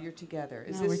 So now you're together.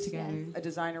 Is now this we're together. a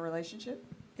designer relationship?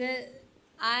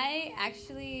 I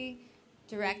actually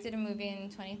directed a movie in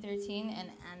 2013,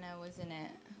 and Anna was in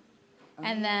it.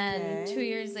 And then 2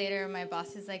 years later, my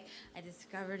boss is like, I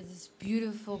discovered this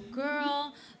beautiful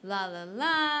girl, la la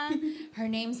la. Her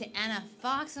name's Anna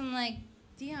Fox. I'm like,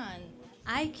 Dion,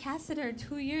 I casted her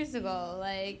 2 years ago.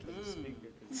 Like,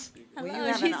 Well, you hello,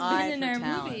 have she's an eye been in for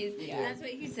our talent. movies. Yeah. That's what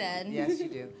he said. Yes, you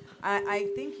do. I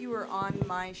think you were on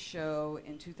my show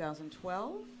in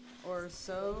 2012 or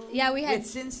so. Yeah, we had with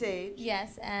Sin Sage.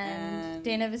 Yes, and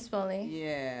Dana Vespoli.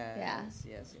 Yes.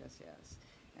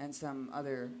 And some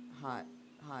other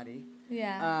hottie.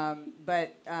 Yeah.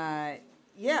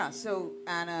 So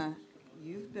Anna,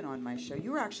 you've been on my show.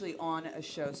 You were actually on a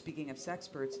show, speaking of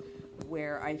sexperts,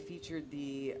 where I featured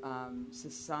the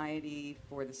Society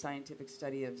for the Scientific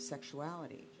Study of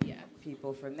Sexuality. Yeah.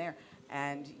 People from there.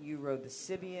 And you rode the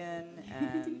Sibian,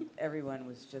 and everyone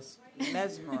was just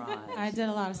mesmerized. I did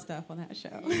a lot of stuff on that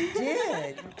show. You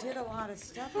did. You did a lot of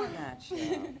stuff on that show.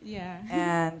 Yeah.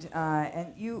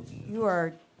 And you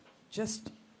are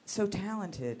just so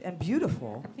talented and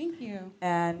beautiful. Thank you.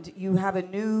 And you have a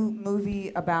new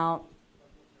movie about.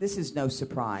 This is no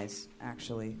surprise,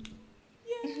 actually.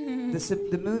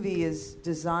 The movie is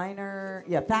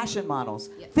fashion models.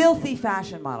 Yes. Filthy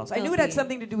fashion models. Filthy. I knew it had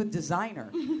something to do with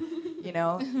designer.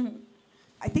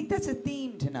 I think that's a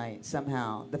theme tonight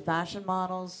somehow. The fashion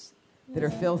models that are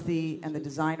filthy and the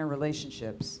designer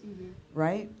relationships. Mm-hmm.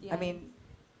 Right? Yeah. I mean,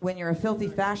 when you're a filthy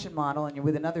fashion model and you're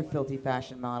with another filthy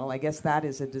fashion model, I guess that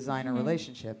is a designer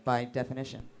relationship by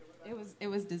definition. It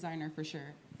was designer for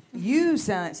sure. You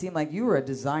seem like you were a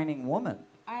designing woman.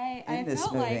 I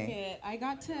felt like it. I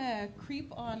got to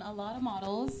creep on a lot of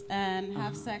models and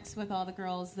have sex with all the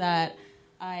girls that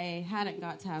I hadn't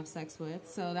got to have sex with,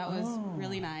 so that was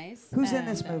really nice. Who's in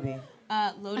this movie?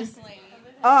 Lotus Lane.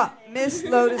 Miss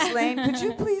Lotus Lane, could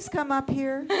you please come up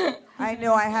here? I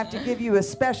know I have to give you a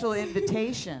special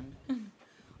invitation.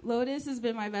 Lotus has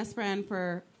been my best friend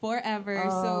for forever,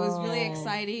 so it was really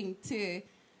exciting to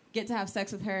get to have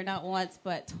sex with her, not once,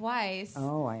 but twice.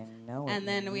 Oh, I know. And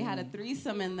then we had a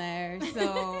threesome in there.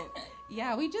 So,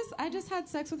 yeah, I just had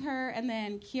sex with her, and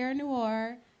then Kiara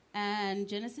Noir and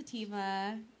Jenna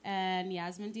Sativa and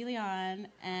Yasmin DeLeon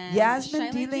and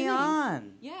Yasmin Shaila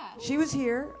DeLeon. Yeah. She was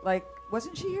here.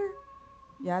 Wasn't she here?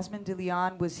 Yasmin De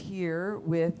Leon was here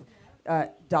with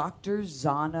Dr.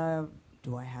 Zana,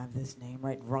 do I have this name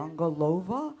right?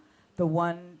 Rangalova, the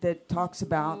one that talks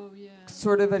about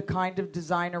sort of a kind of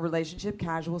designer relationship,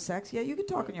 casual sex. Yeah, you can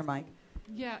talk on your mic.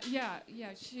 Yeah.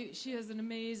 She has an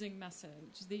amazing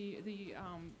message.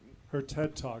 Her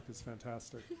TED Talk is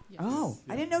fantastic. Yes. Oh,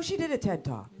 I didn't know she did a TED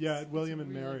Talk. Yeah, at William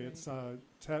and Mary. It's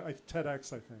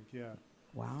TEDx, I think. Yeah.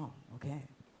 Wow. Okay.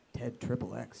 TED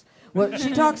XXX. Well,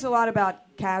 she talks a lot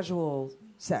about casual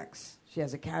sex. She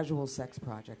has a casual sex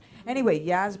project. Anyway,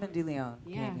 Yasmin De Leon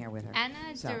came here with her.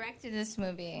 Anna directed this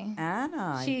movie.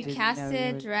 Anna. She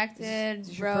casted, directed,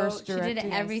 wrote. She did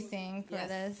everything for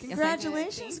this.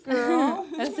 Congratulations, girl.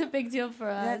 That's a big deal for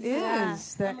us. That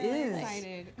is. That is.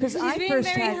 Excited. Because I being first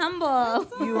very had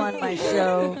humble. you on my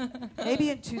show maybe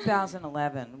in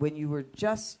 2011 when you were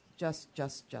just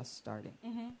starting.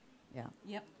 Mm-hmm. Yeah.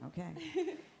 Yep.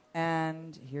 Okay.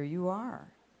 And here you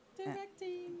are.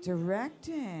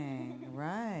 Directing,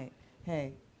 right.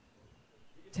 Hey,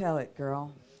 tell it,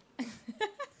 girl.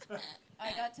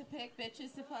 I got to pick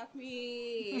bitches to fuck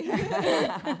me.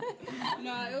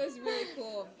 No, it was really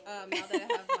cool. Now that I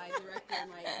have my director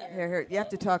mic here. Here, you have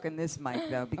to talk on this mic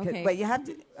though, because but you have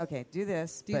to. Okay, do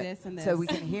this. Do this and this, so we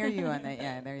can hear you on that.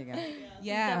 Yeah, there you go.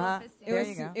 Yeah, there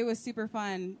you go. It was super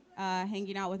fun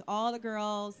hanging out with all the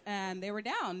girls, and they were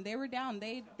down. They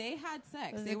had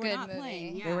sex. They were not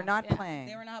playing. Yeah. They were not playing.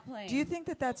 They were not playing. Do you think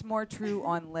that that's more true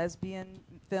on lesbian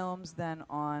films than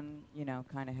on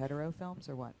kind of hetero films,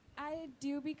 or what? I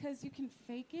do, because you can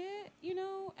fake it, And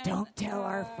don't tell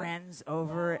our friends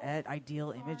over at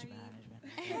Ideal Image Management.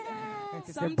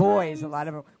 Because they're boys, a lot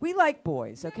of them. We like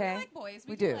boys, okay? We like boys.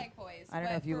 We do. Like boys. I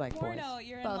don't know if you like boys.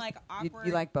 You're both. in like awkward.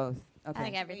 You like both. Okay. I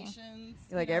like everything.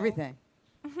 You like everything.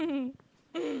 She's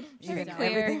queer.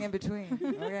 Everything in between.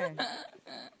 Okay.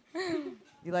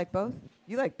 You like both?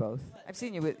 You like both. I've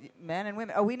seen you with men and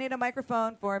women. Oh, we need a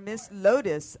microphone for Miss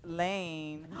Lotus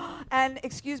Lane. And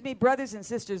excuse me, brothers and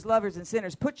sisters, lovers and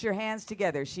sinners, put your hands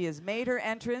together. She has made her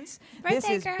entrance. This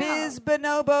is girl. Biz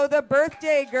Bonobo, the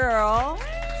birthday girl.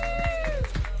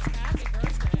 Happy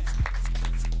birthday.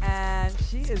 And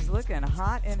she is looking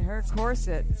hot in her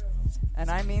corset. And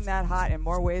I mean that hot in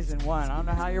more ways than one. I don't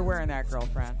know how you're wearing that,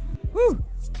 girlfriend. Woo!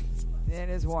 It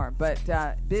is warm. But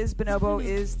Biz Bonobo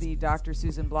is the Dr.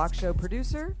 Susan Block Show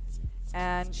producer,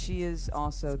 and she is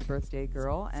also the birthday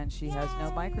girl, and she has no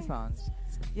microphones.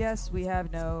 Yes, we have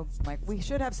no mic. We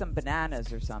should have some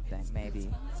bananas or something, maybe.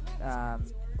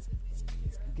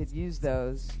 We could use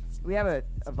those. We have a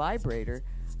vibrator,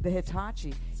 the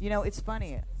Hitachi. It's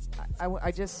funny.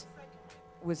 I just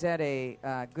was at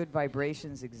a Good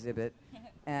Vibrations exhibit,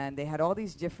 and they had all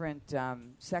these different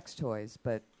sex toys,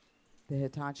 but the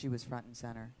Hitachi was front and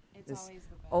center. It's this always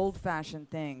the best. old-fashioned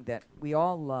thing that we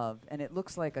all love, and it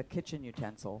looks like a kitchen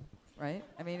utensil, right?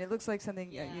 I mean, it looks like something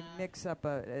you mix up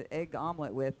an egg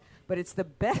omelet with, but it's the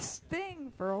best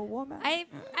thing for a woman. I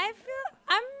feel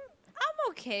I'm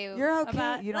okay. You're okay?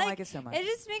 About, You don't like it so much? It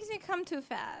just makes me come too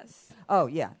fast. Oh,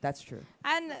 yeah, that's true.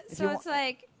 And If so you it's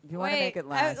like, if you wanna make it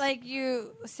last. like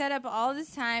you set up all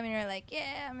this time, and you're like,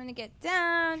 yeah, I'm gonna get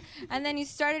down, and then you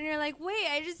start, and you're like, wait,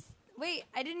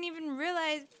 I didn't even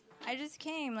realize I just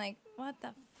came. Like, what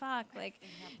the fuck? Like,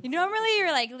 normally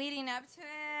you're like leading up to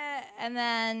it, and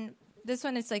then this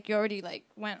one it's like you already like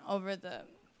went over the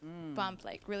bump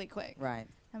like really quick. Right.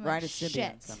 I'm Right like, as Sibian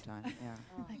shit. sometimes.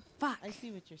 Yeah. Like, fuck. I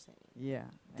see what you're saying. Yeah.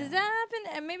 Does that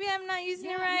happen? And maybe I'm not using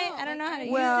it right. I don't know how to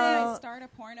use Well- it. I start a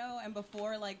porno, and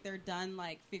before like they're done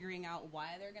like figuring out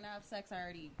why they're gonna have sex,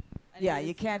 I Yeah,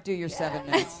 you can't do your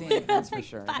 7-minute scene. That's for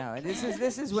sure. No, this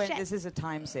is a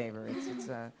time saver. It's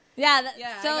a. Yeah.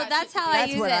 I So got that's you. how I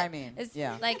That's use what it. I mean. It's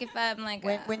Yeah. like if I'm like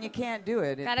When you can't do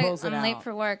it, it gotta, pulls it I'm out. late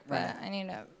for work, but Right. I need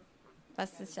to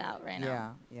bust this out right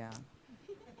now. Yeah.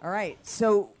 All right.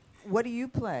 So, what do you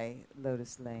play,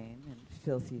 Lotus Lane, and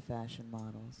Filthy Fashion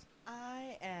Models?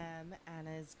 I am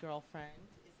Anna's girlfriend.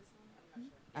 Is this on?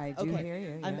 I'm not I sure. do hear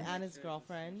you. I'm yeah. Anna's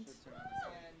girlfriend,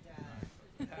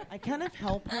 and I kind of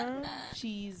help her.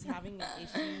 She's having an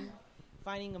issue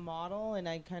finding a model, and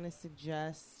I kind of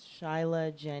suggest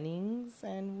Shyla Jennings,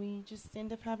 and we just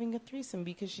end up having a threesome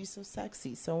because she's so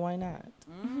sexy. So why not?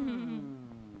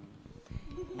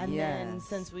 And then, Yes.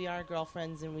 since we are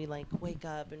girlfriends and we like wake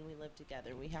up and we live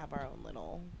together, we have our own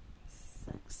little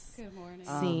sex Good morning.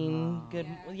 scene. Good,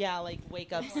 like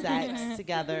wake up sex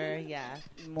together. Yeah.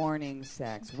 Morning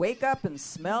sex. Wake up and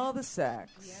smell the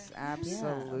sex.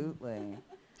 Absolutely.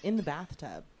 In the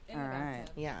bathtub. All right.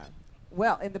 Yeah.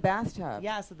 Well, in the bathtub.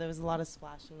 Yeah, so there was a lot of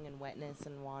splashing and wetness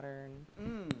and water,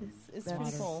 and it's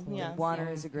pretty cool. Yeah. Water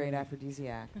is a great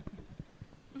aphrodisiac.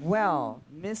 Well,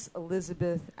 Miss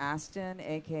Elizabeth Aston,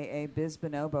 a.k.a. Biz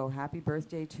Bonobo, happy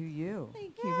birthday to you.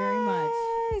 Thank you very much.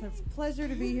 It's a pleasure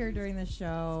to be here during the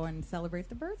show and celebrate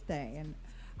the birthday. And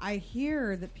I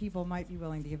hear that people might be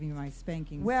willing to give me my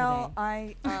spankings Well,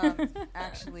 today.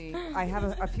 I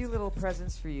have a few little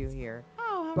presents for you here.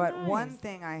 Oh, how But nice. one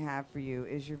thing I have for you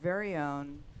is your very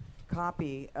own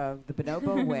copy of the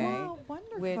Bonobo Way, Wow,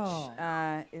 wonderful.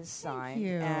 which is signed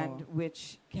you. and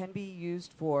which can be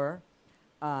used for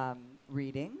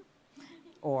reading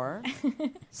or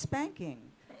spanking.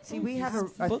 See, we have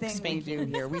a Book thing spanking. we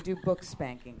do here. We do book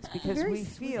spankings because Very we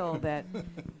feel that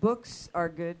books are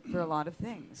good for a lot of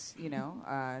things. You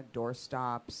know, door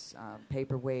stops,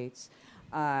 paperweights.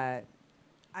 I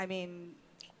mean,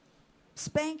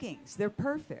 spankings. They're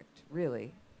perfect,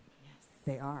 really.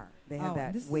 They are. They have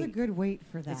that this weight. is a good weight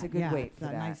for that. It's a good weight for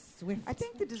that. Nice swift. I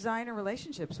think the designer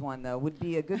relationships one though would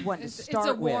be a good one to It's start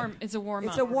a with. warm. It's a warm.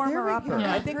 It's up. a warmer upper. go.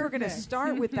 I think we're going to Perfect.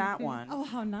 start with that one. Oh,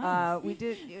 how nice. We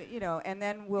did, you know, and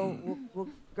then we'll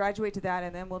graduate to that,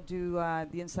 and then we'll do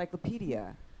the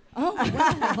encyclopedia. Oh,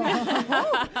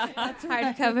 wow. That's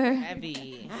hardcover.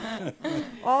 Heavy.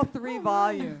 All 3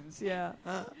 volumes. Yeah.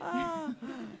 All I'll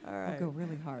right. go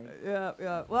really hard. Yeah,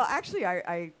 yeah. Well, actually,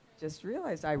 I just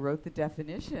realized I wrote the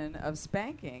definition of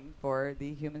spanking for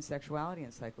the Human Sexuality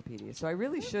Encyclopedia, so I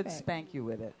really should Perfect. spank you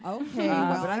with it. Okay,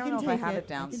 But I don't can know if I take have it. it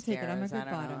downstairs. I can take it. I'm a good I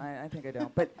don't bottom. know. I think I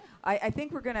don't. But I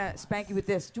think we're going to spank you with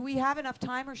this. Do we have enough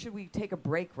time, or should we take a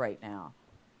break right now?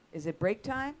 Is it break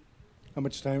time? How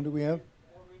much time do we have?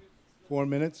 4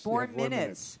 minutes? 4 Yeah,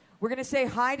 minutes. We're going to say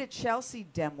hi to Chelsea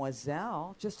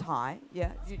Demoiselle. Just hi.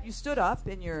 Yeah. You stood up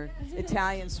in your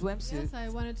Italian swimsuit. Yes, I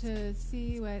wanted to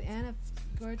see what Anna's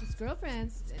gorgeous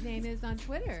girlfriend's name is on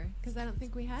Twitter, because I don't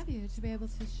think we have you to be able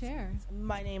to share.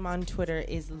 My name on Twitter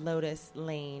is Lotus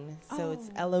Lane, so it's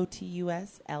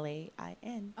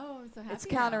LOTUSLAIN. Oh, I'm so happy.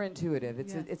 It's now. counterintuitive.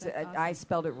 It's Yes, it's that's a, awesome. I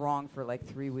spelled it wrong for like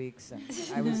 3 weeks, and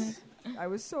I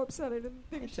was so upset. I didn't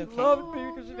think It's she okay. loved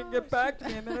me because she didn't get back to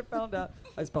me, and then I found out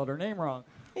I spelled her name wrong.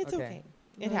 It's okay.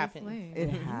 It Lotus happens. Lane. It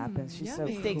happens. She's so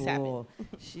yummy. Mistakes happen. cool.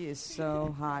 She is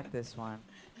so hot. This one.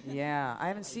 Yeah, I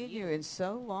haven't seen you in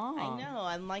so long. I know.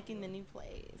 I'm liking the new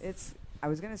place. It's. I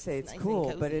was gonna say it's nice and cool,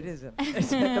 but cozy. it isn't.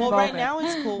 It's at the Well, right moment. now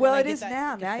it's cool. Well, when I it get is that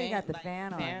now. good Now you fan- got the like,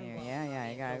 fan on fan you. blowing.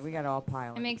 Yeah. We got all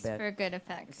piled It makes into bed. for good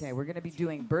effects. Okay, we're going to be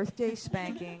doing birthday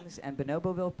spankings and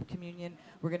Bonoboville communion.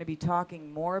 We're going to be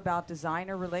talking more about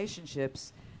designer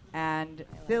relationships and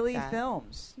Philly that.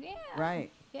 films. Yeah. Right,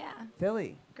 Yeah.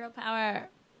 Philly. Girl power.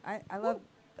 I love.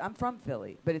 I'm from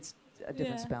Philly, but it's a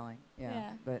different Yeah. spelling. Yeah.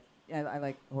 Yeah. But I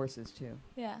like horses too.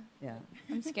 Yeah. Yeah.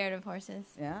 I'm scared of horses.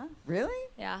 Yeah. Really?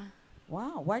 Yeah.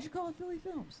 Wow. Why'd you call it Philly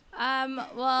films?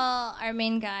 Well, our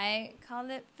main guy called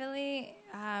it Philly.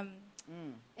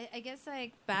 I guess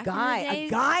like back in the days.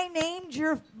 A guy named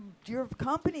your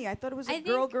company. I thought it was a I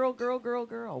girl.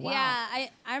 Wow. Yeah,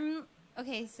 I'm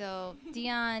okay. So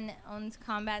Dion owns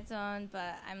Combat Zone,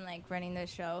 but I'm like running the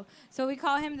show. So we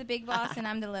call him the big boss, and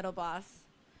I'm the little boss.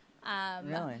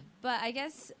 Really? But I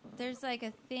guess there's like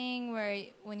a thing where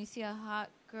when you see a hot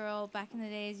girl back in the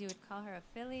days, you would call her a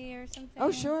Philly or something.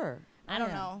 Oh, sure. I don't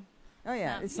know. Oh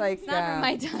yeah, No, it's like it's not from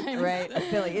my time. right? A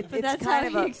Philly. But It's that's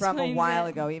kind how of he from a explains while it.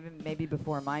 ago, even maybe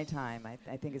before my time.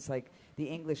 I think it's like the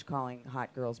English calling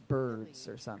hot girls birds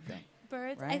or something.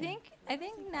 Birds. Right. I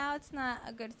think now it's not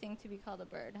a good thing to be called a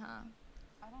bird, huh?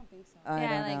 I don't think so. I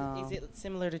Yeah, don't like- know. Is it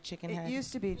similar to chicken It head?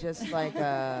 used to be just like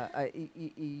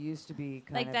it used to be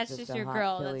kind Like of that's just just a your hot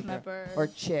girl, Philly that's my girl. bird. Or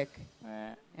chick.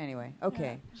 Uh, Anyway,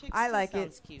 okay. Chick I still like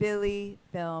it. sounds cute. Philly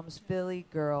films, Philly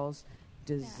girls,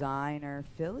 designer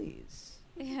Phillies.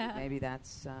 Yeah. Maybe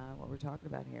that's what we're talking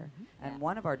about here. And Yeah.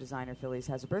 one of our designer Phillies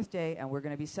has a birthday, and we're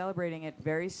going to be celebrating it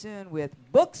very soon with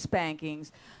book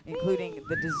spankings, including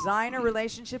the Designer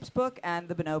Relationships book and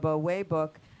the Bonobo Way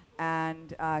book,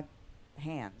 and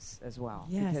hands as well.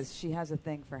 Yes. Because she has a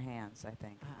thing for hands, I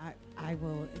think. I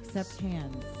will accept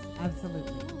hands.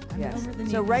 Absolutely. I'm Yes. over the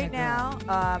knee So kinda right girl.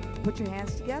 now, put your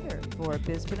hands together for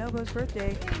Biz Bonobo's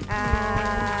birthday.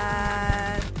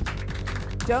 And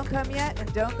don't come yet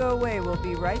and don't go away. We'll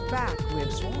be right back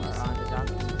with more on the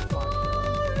Dr. Seuss podcast.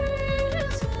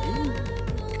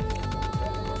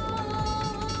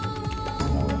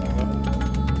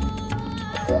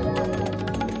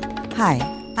 Hi,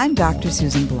 I'm Dr.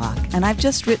 Susan Block, and I've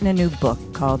just written a new book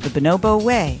called The Bonobo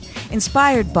Way,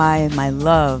 inspired by my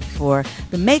love for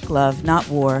the make love, not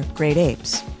war great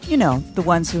apes. You know, the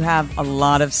ones who have a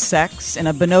lot of sex in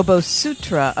a bonobo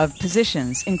sutra of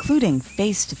positions, including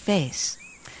face-to-face.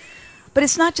 But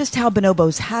it's not just how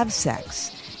bonobos have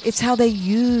sex. It's how they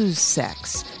use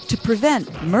sex to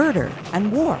prevent murder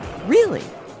and war, really.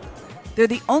 They're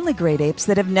the only great apes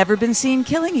that have never been seen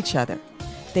killing each other.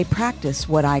 They practice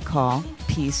what I call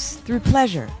peace through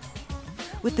pleasure,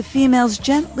 with the females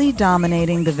gently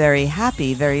dominating the very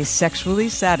happy, very sexually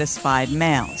satisfied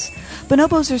males.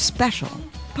 Bonobos are special,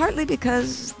 partly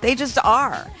because they just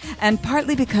are, and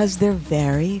partly because they're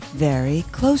very, very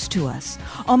close to us,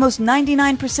 almost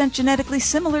 99% genetically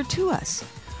similar to us.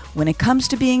 When it comes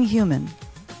to being human,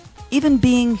 even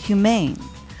being humane,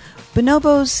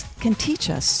 bonobos can teach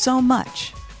us so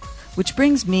much. Which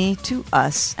brings me to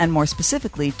us, and more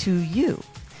specifically to you.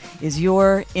 Is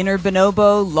your inner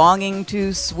bonobo longing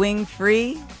to swing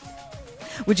free?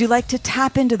 Would you like to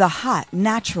tap into the hot,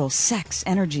 natural sex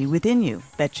energy within you?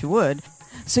 Bet you would.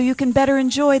 So you can better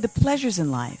enjoy the pleasures in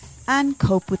life and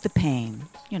cope with the pain.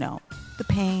 You know, the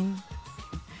pain.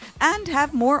 And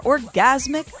have more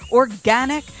orgasmic,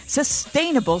 organic,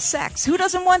 sustainable sex. Who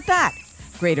doesn't want that?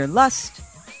 Greater lust,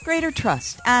 greater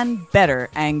trust, and better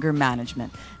anger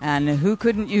management. And who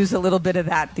couldn't use a little bit of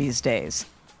that these days?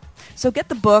 So get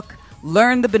the book,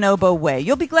 Learn the Bonobo Way.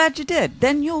 You'll be glad you did.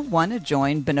 Then you'll want to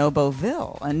join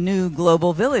Bonoboville, a new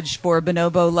global village for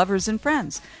bonobo lovers and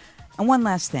friends. And one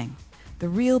last thing. The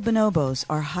real bonobos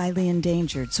are highly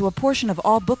endangered, so a portion of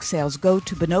all book sales go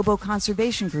to bonobo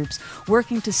conservation groups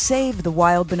working to save the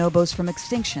wild bonobos from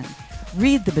extinction.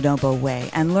 Read The Bonobo Way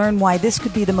and learn why this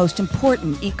could be the most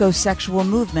important ecosexual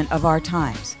movement of our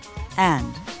times.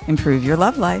 And improve your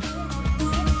love life.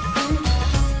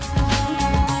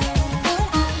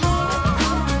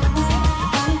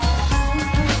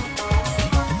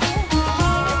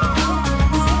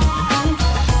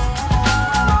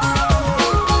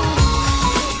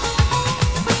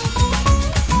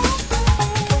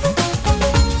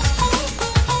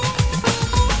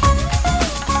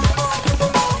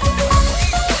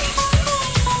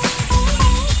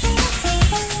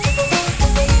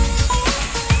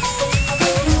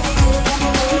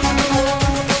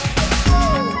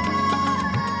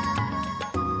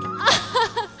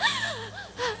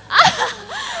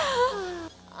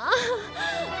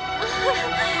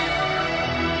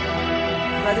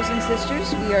 Brothers and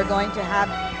sisters, we are going to have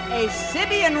a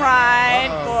Sibian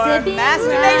ride for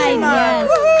Masturbation Month.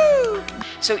 Woohoo!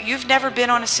 So you've never been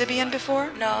on a Sibian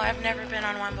before? No, I've never been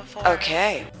on one before.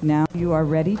 Okay. Now you are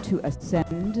ready to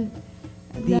ascend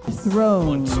the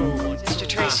throne. Sister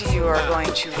Tracy, you are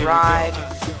going to ride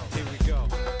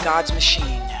God's machine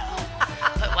now.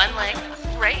 Put one leg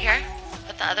right here,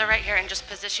 put the other right here, and just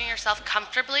position yourself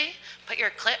comfortably. Put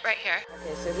your clit right here.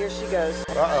 Okay, so here she goes.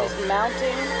 She's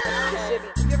mounting the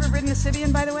Sibian. Have you ever ridden a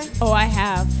Sibian, by the way? Oh, I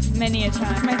have. Many a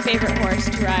time. My favorite horse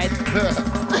to ride.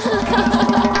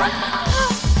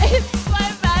 It's my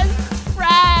best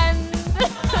friend.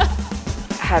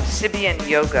 Have Sibian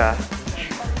yoga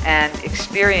and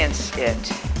experience it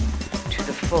to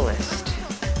the fullest.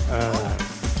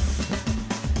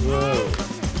 Whoa.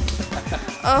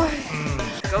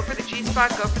 Go for the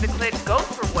G-spot, go for the clit, go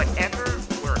for whatever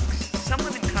works. Some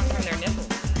women come from their nipples.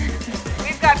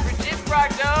 We've got Brigitte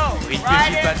Bardot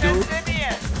riding the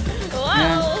Sibian.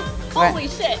 Whoa. Holy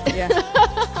shit. Yeah.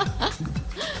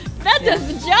 That does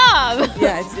the job.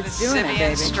 Yeah, it's doing it,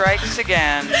 baby. Strikes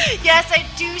again. Yes, I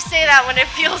do say that when it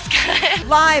feels good.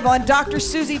 Live on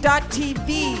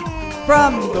drsusie.tv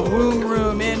from the Womb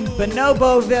Room in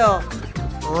Bonoboville.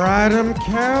 Ride 'em,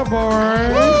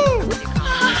 cowboy. Woo!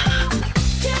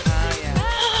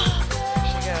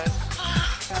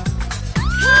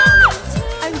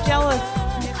 I'm jealous.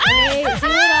 Wait, do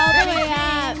it all the way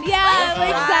up. Yeah,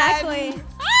 exactly.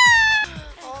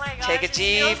 Oh my gosh, Take a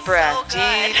deep breath, so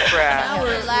deep breath. Now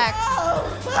relax.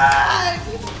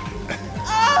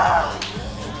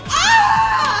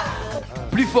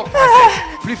 Plus fort, princesse.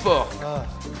 Plus fort.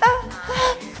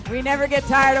 We never get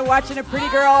tired of watching a pretty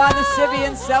girl on the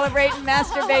Sibian celebrating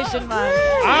Masturbation Month.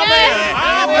 Amen.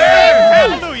 Amen.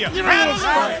 Hallelujah.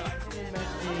 Hallelujah.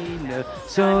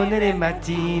 Sonne les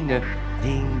matines,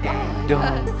 ding ding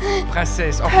dong.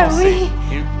 Princesse en français.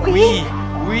 Oui,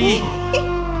 oui.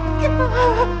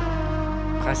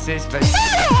 Princesse, vas-y.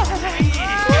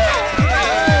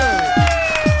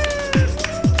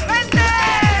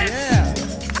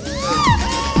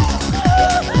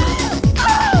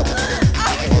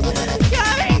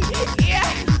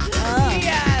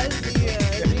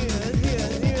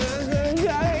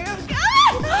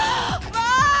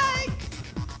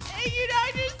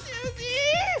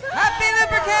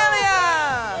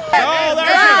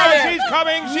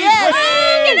 Coming, she's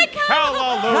winning!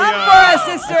 Hallelujah! Come for us,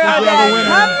 Sister Odette!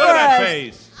 Come for Look at that us!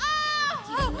 face!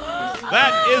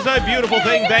 That is a beautiful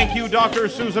thing. Thank you, Dr.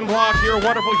 Susan Block. You're a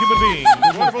wonderful human being.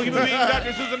 Wonderful human being,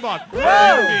 Dr. Susan Block. Wonderful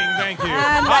human being. Thank you.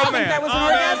 And I think that was an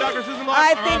orgasm. Dr. Susan Block.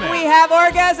 I think we have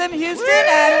orgasm, Houston,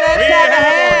 and let's have a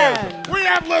hand. We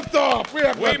have liftoff. We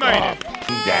have liftoff.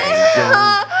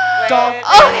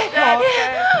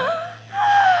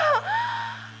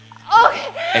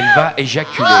 Elle va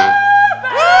éjaculer.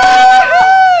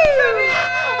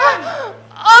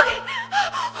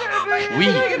 Oui,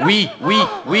 oui, oui,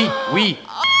 oui, oui.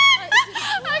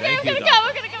 Okay, we're gonna go.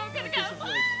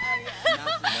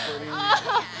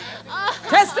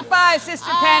 Testify,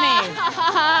 Sister Penny.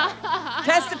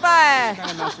 Testify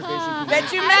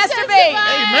that you masturbate.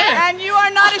 Amen. And you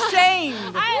are not ashamed.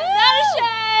 I'm not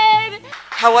ashamed.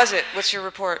 How was it? What's your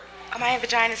report? Oh, my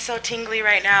vagina is so tingly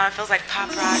right now. It feels like Pop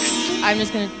Rocks. I'm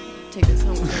just gonna take this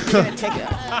home. You're gonna take it.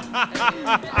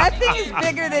 That thing is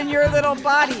bigger than your little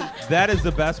body. That is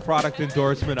the best product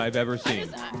endorsement I've ever seen.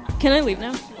 Can I leave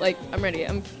now? Like, I'm ready.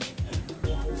 Come on.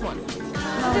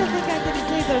 I don't think I can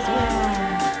say those words.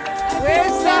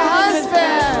 Where's the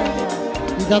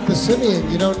husband? You got the simian.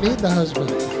 You don't need the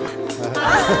husband. Oh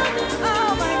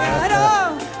my God!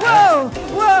 Oh,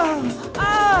 whoa!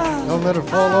 Oh! Don't let her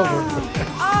fall over.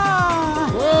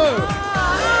 Whoa!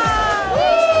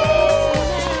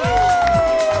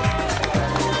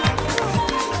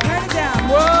 Turn it down.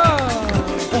 Whoa!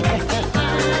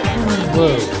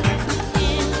 Whoa!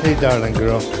 Hey, darling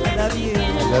girl. I love you. I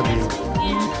love you.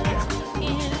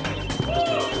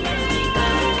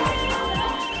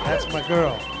 That's my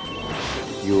girl.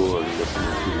 You're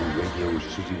listening to Radio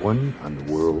Susie One on the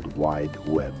World Wide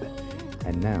Web.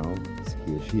 And now,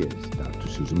 here she is, Dr.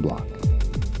 Susan Block.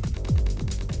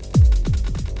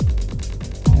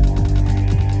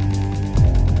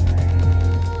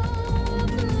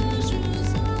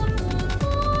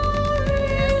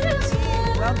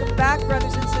 Welcome back,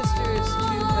 brothers and sisters,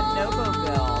 to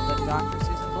Bonoboville. The Dr.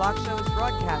 Susan Block Show is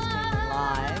broadcasting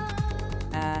live.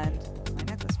 And my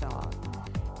necklace fell off.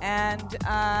 And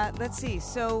let's see.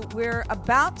 So we're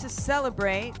about to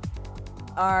celebrate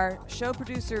our show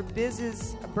producer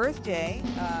Biz's birthday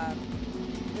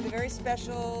with a very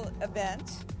special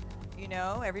event. You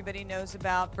know, everybody knows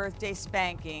about birthday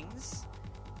spankings.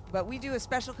 But we do a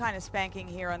special kind of spanking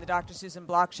here on the Dr. Susan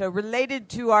Block Show related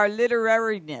to our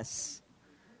literariness.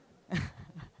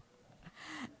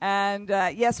 And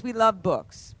yes, we love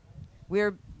books.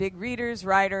 We're big readers,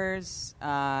 writers,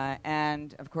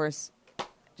 and of course,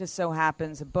 just so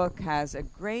happens a book has a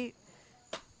great,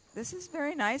 this is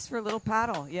very nice for a little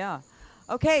paddle, yeah.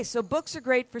 Okay, so books are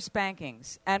great for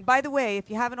spankings. And by the way, if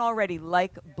you haven't already,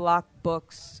 like Block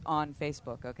Books on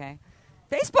Facebook, okay?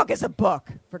 Facebook is a book,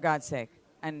 for God's sake,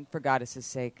 and for Goddess's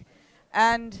sake.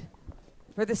 And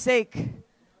for the sake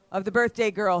of the birthday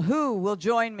girl, who will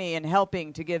join me in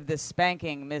helping to give this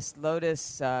spanking? Miss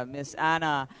Lotus, Miss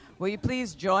Anna, will you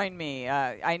please join me?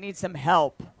 I need some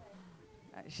help.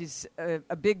 She's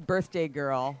a big birthday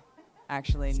girl.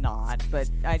 Actually not, but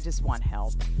I just want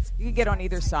help. You can get on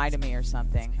either side of me or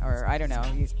something, or I don't know.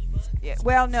 Yeah,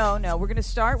 well, no. We're gonna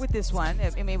start with this one.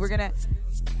 I mean, we're gonna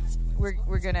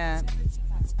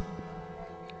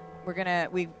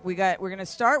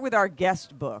start with our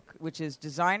guest book, which is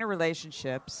Designer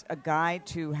Relationships: A Guide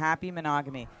to Happy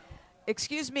Monogamy.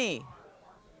 Excuse me,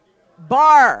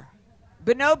 bar,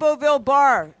 Bonoboville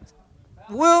Bar,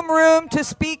 womb room to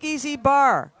Speakeasy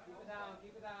Bar.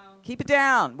 Keep it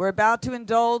down. We're about to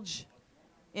indulge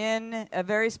in a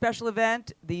very special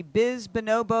event, the Biz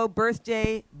Bonobo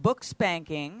Birthday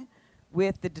Book-Spanking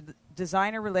with the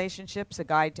Designer Relationships, A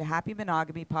Guide to Happy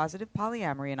Monogamy, Positive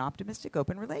Polyamory, and Optimistic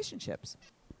Open Relationships.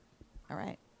 All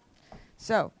right.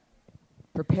 So,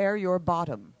 prepare your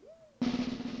bottom.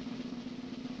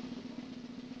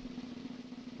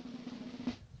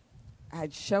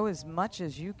 I'd show as much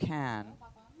as you can.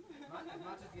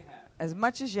 As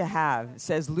much as you have,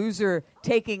 says loser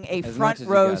taking a front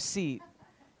row seat.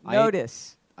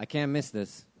 Notice. I can't miss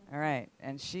this. All right.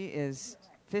 And she is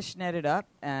fishnetted up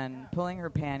and pulling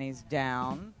her panties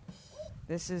down.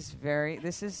 This is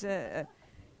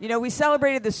you know, we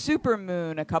celebrated the super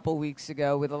moon a couple weeks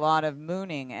ago with a lot of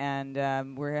mooning,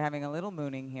 and we're having a little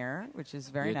mooning here, which is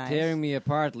very nice. You're tearing me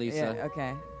apart, Lisa. Yeah,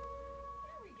 okay.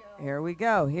 Here we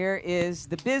go. Here is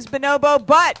the Biz Bonobo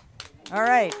butt. All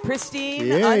right,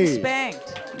 pristine,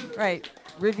 unspanked. Right,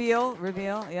 reveal,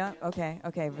 yeah, okay,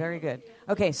 very good.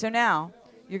 Okay, so now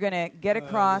you're going to get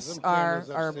across our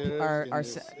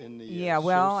yeah,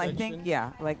 well, I think,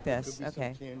 yeah, like this.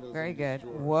 Okay, very good.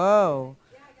 Whoa.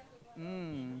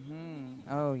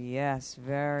 Oh, yes,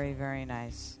 very, very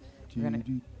nice.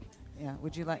 Yeah,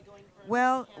 would you like,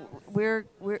 Well,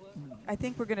 I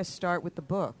think we're going to start with the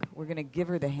book. We're going to give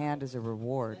her the hand as a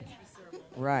reward.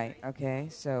 Right. Okay.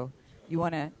 So, you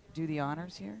want to do the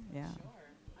honors here? Yeah.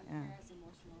 Yeah.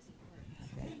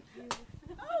 Okay.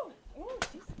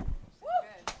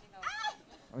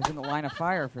 I was in the line of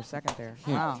fire for a second there.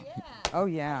 Wow. Oh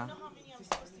yeah.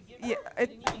 Yeah.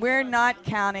 We're not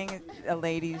counting a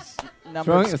lady's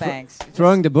number of spanks.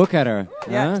 Throwing the book at her.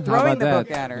 Yeah, Huh? throwing the How about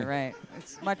book at her. Right.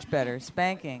 It's much better.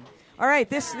 Spanking. All right.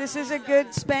 This is a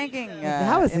good spanking.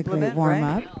 That was a great warm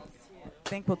up. I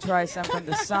think we'll try some from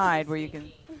the side where you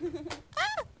can.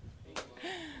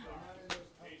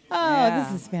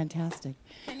 This is fantastic.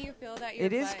 Can you feel that your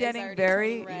It is butt getting already very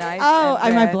turning red? nice. Oh,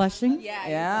 and am I red. blushing?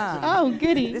 Yeah. Oh,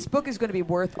 goody. This book is going to be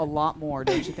worth a lot more,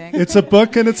 don't you think? It's a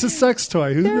book and it's a sex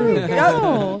toy. Who knew?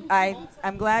 No,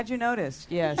 I'm glad you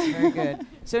noticed. Yes, very good.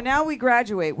 So now we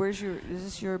graduate. Is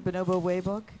this your Bonobo Way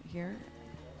book here?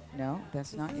 No,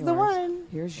 that's not yours. The one.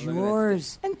 Here's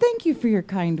yours. And thank you for your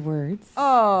kind words.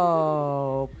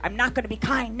 Oh, I'm not going to be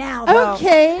kind now, though.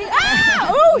 Okay.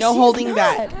 No holding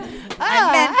back.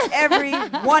 I meant every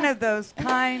one of those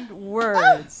kind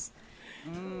words.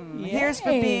 Here's for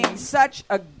being such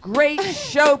a great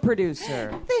show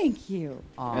producer. Thank you.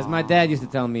 As my dad used to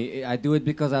tell me, I do it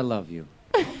because I love you.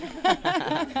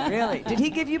 Really? Did he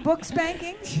give you book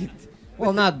spanking?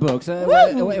 Well, not books. It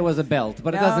was a belt,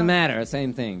 but it No. doesn't matter.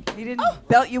 Same thing. He didn't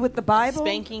belt you with the Bible?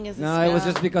 Spanking is No, it was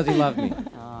just because he loved me.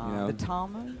 The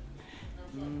Talmud?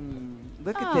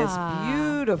 Look at this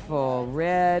beautiful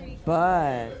red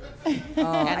bud.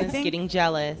 Anna's getting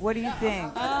jealous. What do you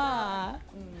think?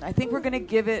 I think we're going to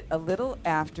give it a little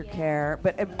aftercare,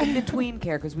 but in between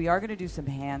care, because we are going to do some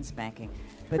hand spanking.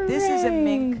 But this is a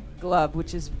mink glove,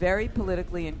 which is very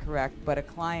politically incorrect, but a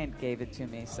client gave it to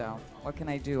me, so what can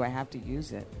I do? I have to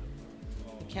use it.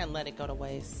 You can't let it go to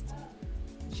waste.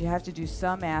 You have to do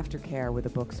some aftercare with a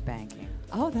book spanking.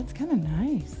 Oh, that's kind of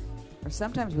nice. Or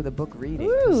sometimes with a book reading.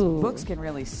 'Cause books can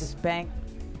really spank,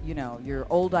 your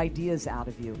old ideas out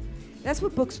of you. That's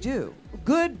what books do.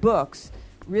 Good books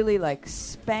really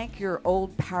spank your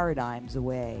old paradigms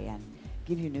away and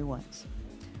give you new ones.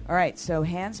 All right, so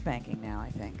hand spanking now, I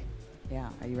think. Yeah,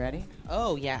 are you ready?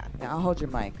 Oh, yeah. Now, I'll hold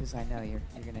your mic because I know you're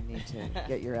going to need to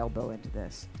get your elbow into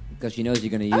this. Because she knows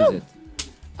you're going to use it.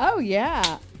 Oh,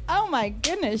 yeah. Oh, my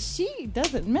goodness. She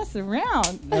doesn't mess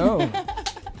around. No.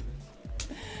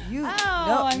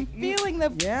 I'm feeling the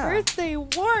birthday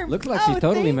warmth. Looks like she's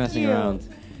totally messing around.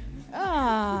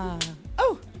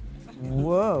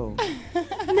 Whoa.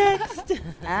 Next.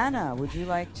 Anna, would you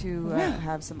like to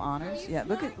have some honors? Yeah,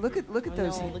 look at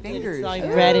those fingers. It's all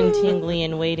red and tingly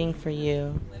and waiting for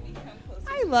you.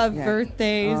 I love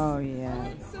birthdays. Oh, yeah.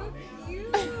 It's so cute.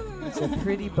 It's a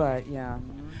pretty butt, yeah.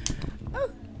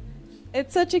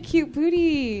 It's such a cute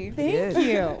booty. Thank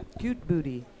you. Cute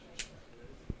booty.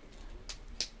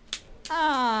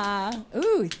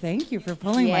 Ooh, thank you for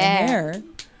pulling my hair.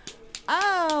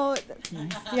 Oh, that's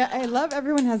nice. Yeah, I love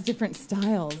everyone has different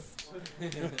styles.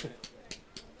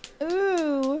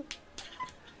 Ooh.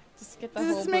 Just get the Does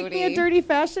whole this make booty. me a dirty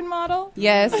fashion model?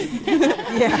 Yes.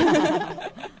 Yeah.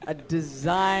 A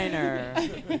designer.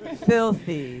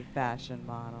 Filthy fashion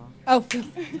model. Oh,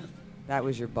 filthy. That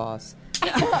was your boss.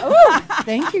 Ooh,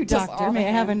 thank you, Just doctor. all May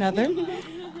I have hands. another?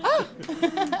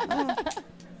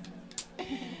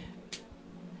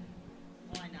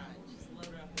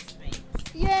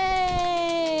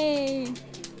 Yay!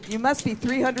 You must be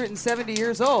 370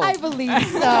 years old. I believe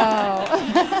so.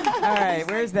 All right,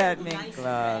 where's that mink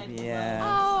glove?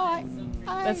 Yeah.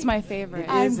 That's my favorite.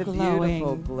 It is I'm a glowing.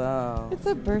 beautiful glow. It's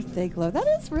a birthday glow. That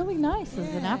is really nice as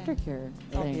an aftercare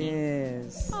thing. It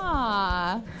is.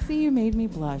 See, you made me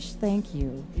blush. Thank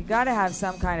you. You got to have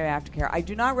some kind of aftercare. I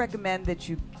do not recommend that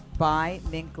you buy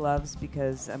mink gloves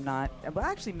because I'm not. Well,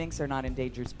 actually, minks are not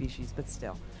endangered species, but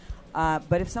still.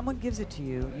 But if someone gives it to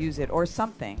you, use it or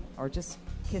something, or just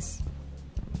kiss.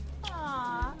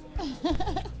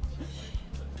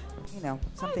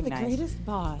 Something I'm the nice. greatest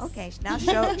boss. Okay, now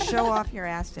show off your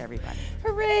ass to everybody.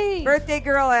 Hooray! Birthday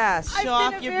girl ass. Show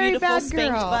off your beautiful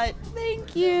spanked butt.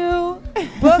 Thank you.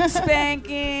 Book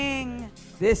spanking.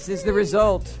 This is the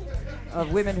result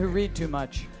of women who read too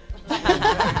much.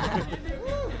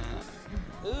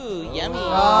 Ooh, yummy.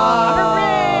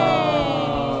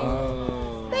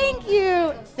 Thank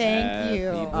you. Thank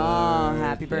you.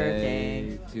 Happy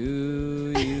birthday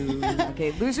to you.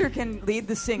 Okay, loser can lead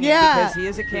the singing Yeah. because he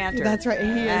is a cantor. That's right.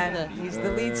 He is he's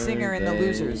the lead singer in the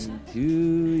Losers. To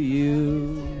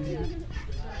you.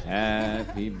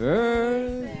 Happy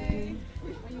birthday.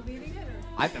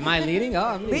 Am I leading? Oh,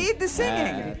 I'm leading. Lead the singing.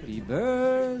 Happy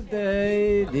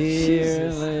birthday,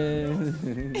 dear Liz.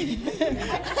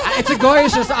 It's a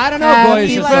Goyish song. I don't know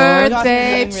Goyish song. Happy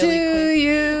birthday to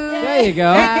you. There you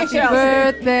go. Happy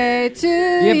birthday to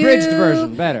you. The abridged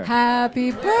version, better.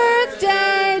 Happy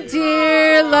birthday,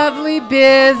 dear lovely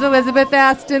Biz Elizabeth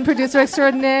Aston, producer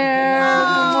extraordinaire.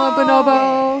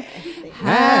 Bonobo.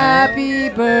 Happy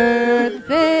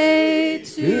birthday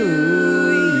to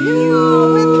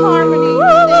you. With harmony.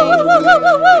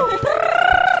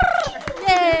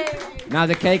 Yay. Now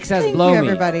the cake says Thank blow you, me.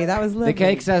 everybody. That was lovely. The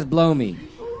cake says blow me.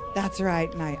 That's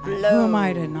right. And who am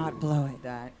I to not blow it?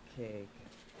 That cake.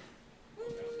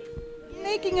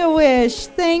 Making a wish.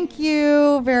 Thank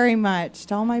you very much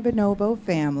to all my Bonobo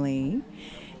family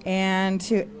and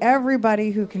to everybody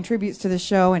who contributes to the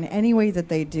show in any way that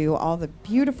they do. All the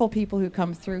beautiful people who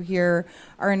come through here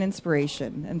are an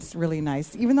inspiration, and it's really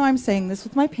nice. Even though I'm saying this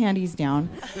with my panties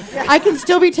down, I can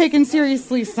still be taken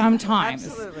seriously sometimes.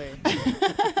 Absolutely.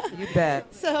 You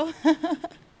bet. So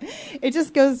it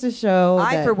just goes to show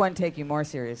I, that for one, take you more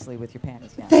seriously with your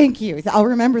panties down. Thank you. I'll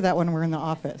remember that when we're in the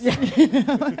office.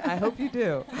 I hope you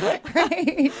do.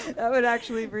 Right. That would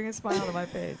actually bring a smile to my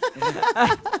face.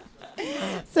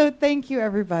 So thank you,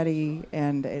 everybody,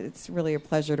 and it's really a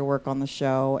pleasure to work on the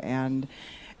show, and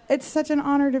it's such an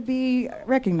honor to be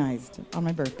recognized on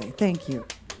my birthday. Thank you.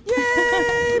 Yay,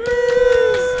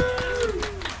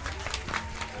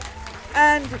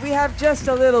 And we have just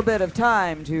a little bit of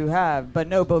time to have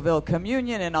Bonoboville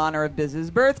Communion in honor of Biz's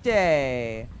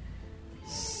birthday.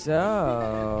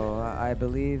 So, I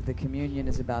believe the communion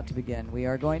is about to begin. We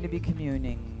are going to be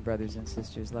communing, brothers and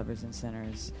sisters, lovers and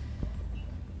sinners.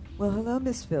 Well, hello,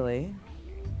 Miss Philly.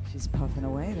 She's puffing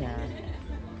away there.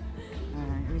 All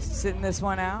right, we sitting this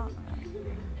one out?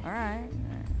 All right.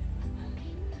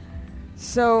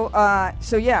 So,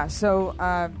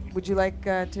 would you like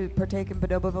to partake in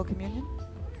Bonoboville Communion?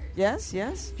 Yes,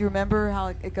 yes. Do you remember how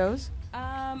it goes?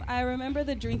 I remember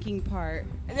the drinking part.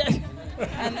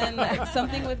 And then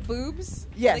something with boobs?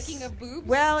 Yes. Licking of boobs?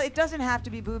 Well, it doesn't have to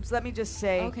be boobs. Let me just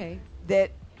say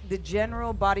that the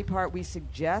general body part we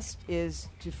suggest is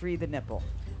to free the nipple.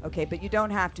 Okay, but you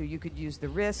don't have to. You could use the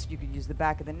wrist. You could use the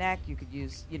back of the neck. You could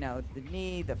use, the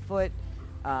knee, the foot,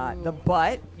 the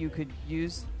butt. You could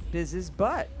use Biz's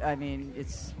butt. I mean,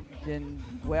 it's been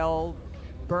well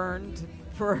burned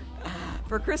for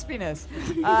crispiness,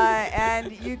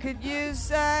 and you could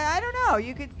use I don't know.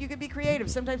 You could be creative.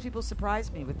 Sometimes people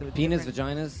surprise me with the Penis,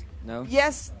 vaginas? No.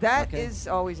 Yes, that is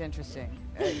always interesting.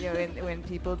 When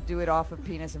people do it off of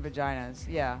penis and vaginas.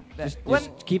 Yeah. Just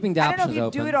keeping the I don't know options if you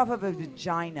open. do it off of a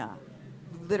vagina,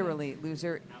 literally,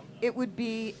 loser. It would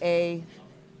be a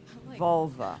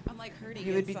vulva. I'm like hurting.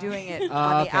 You would be doing it Oh,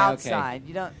 on okay, the outside.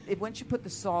 You don't. Once you put the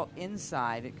salt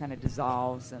inside, it kind of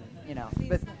dissolves, and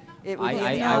But it would be on the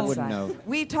I outside. wouldn't know.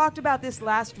 We talked about this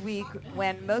last week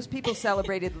when most people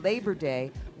celebrated Labor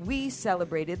Day. We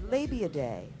celebrated Labia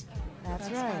Day. That's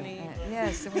right. Funny.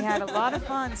 Yes, and we had a lot of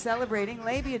fun celebrating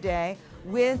Labia Day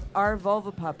with our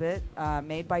vulva puppet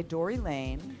made by Dory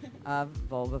Lane of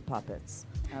Vulva Puppets.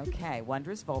 Okay,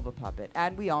 wondrous vulva puppet.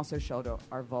 And we also showed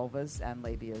our vulvas and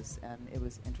labias, and it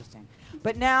was interesting.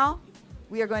 But now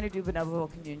we are going to do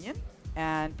Bonoboville Communion,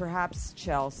 and perhaps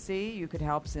Chelsea, you could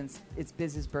help since it's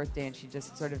Biz's birthday and she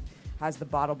just sort of has the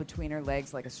bottle between her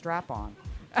legs like a strap-on.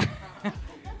 Time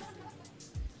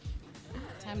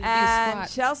to do And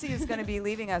squats. Chelsea is going to be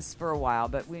leaving us for a while,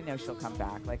 but we know she'll come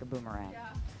back like a boomerang.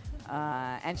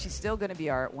 And she's still going to be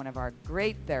one of our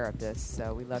great therapists,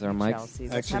 so we love you, Chelsea.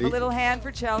 Let's have a little hand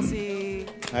for Chelsea.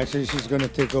 Actually, she's going to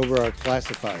take over our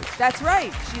classifieds. That's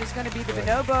right. She is going to be the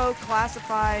Bonobo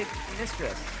classified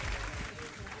mistress.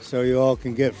 So you all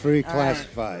can get free All right.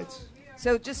 classifieds.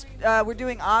 So just, we're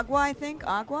doing agua, I think.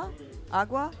 Agua?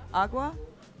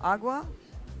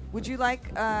 Would you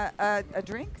like a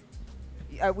drink?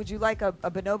 Would you like a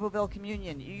Bonoboville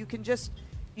Communion? You can just,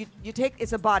 you take,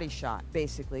 it's a body shot,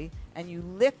 basically, and you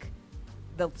lick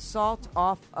the salt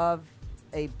off of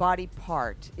a body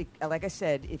part. Like I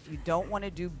said, if you don't want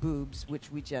to do boobs, which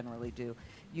we generally do,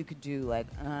 you could do like,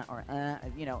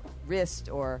 wrist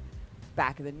or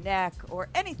back of the neck or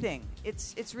anything.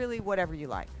 It's really whatever you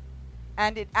like.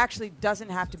 And it actually doesn't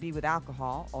have to be with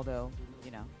alcohol, although,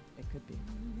 it could be.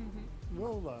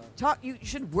 Well, You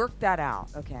should work that out,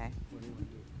 okay?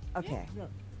 Okay. Yeah,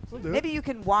 we'll do Maybe it. you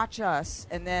can watch us,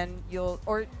 and then you'll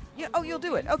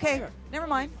do it. Okay, Yeah. never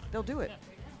mind. They'll do it.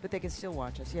 But they can still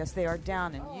watch us. Yes, they are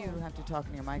down, and you have to talk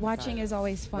in your microphone. Watching is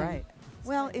always fun. Right.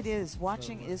 Well, it is.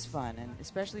 Watching is fun, and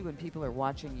especially when people are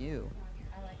watching you.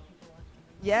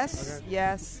 Yes, Okay.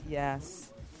 yes,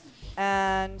 yes.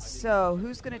 And so,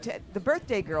 who's going to take? The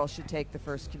birthday girl should take the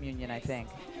first communion, I think.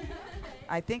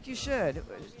 I think you should.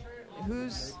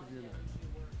 Whose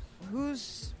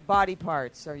body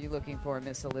parts are you looking for,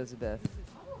 Miss Elizabeth?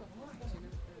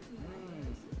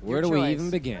 Where do we even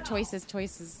begin?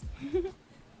 Choices.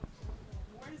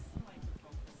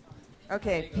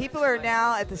 Okay, people are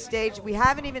now at the stage. We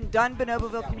haven't even done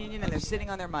Bonoboville communion, and they're sitting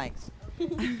on their mics.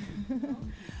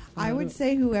 I would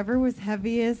say whoever was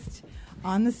heaviest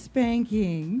on the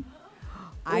spanking,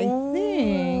 I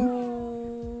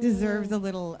think, deserves a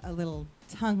little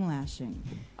tongue lashing.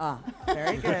 Ah,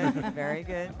 very good,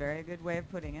 very good way of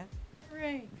putting it.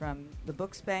 Right. From the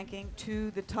Book-Spanking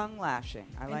to the tongue lashing.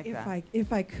 I like that.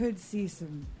 If I could see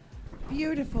some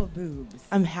beautiful boobs.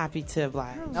 I'm happy to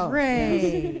oblige.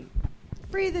 Hooray.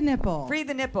 Free the nipple. Free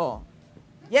the nipple.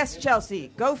 Yes,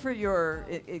 Chelsea, go for your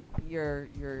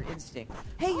instinct.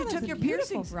 Hey, you took your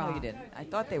piercings. No, you didn't. I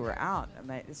thought they were out.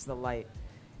 This is the light.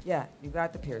 Yeah, you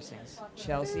got the piercings.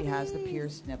 Chelsea has the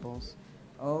pierced nipples.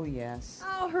 Oh, yes.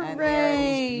 Oh, hooray. And there are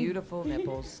these beautiful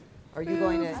nipples. Are you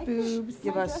going to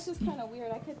give My us... dress is kind of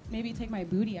weird. I could maybe take my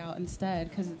booty out instead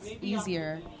because it's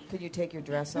easier. Can you take your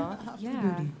dress off?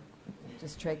 Yeah.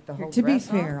 Just take the whole To be dress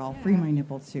fair, off? I'll free my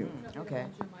nipple too. Okay.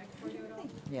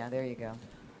 Yeah, there you go.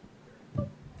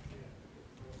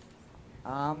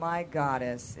 Oh, my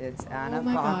goddess. It's Anna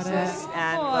Foxes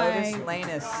and Lotus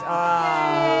Lanus.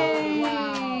 Wow.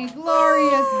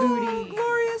 Glorious booty.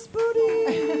 Glorious booty.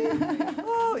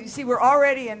 Oh, you see, we're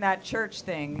already in that church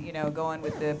thing, going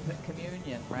with the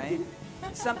communion, right?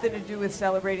 Something to do with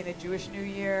celebrating the Jewish New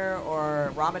Year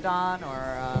or Ramadan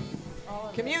or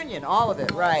communion, all of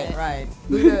it. Right.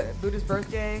 Buddha's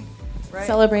birthday. Right.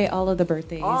 Celebrate all of the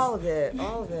birthdays. All of it,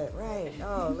 right.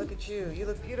 Oh, look at you. You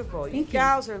look beautiful. You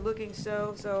gals are looking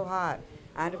so hot.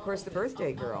 And, of course, the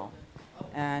birthday girl.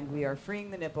 And we are freeing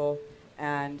the nipple.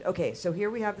 And, okay, so here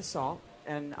we have the salt.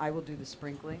 And I will do the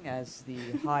sprinkling as the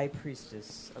high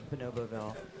priestess of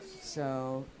Bonoboville.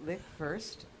 So lick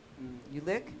first. You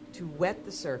lick to wet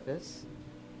the surface.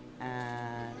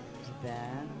 And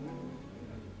then...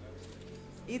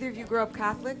 Either of you grow up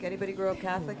Catholic? Anybody grow up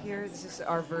Catholic here? This is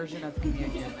our version of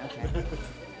communion. Okay.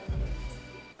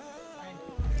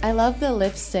 I love the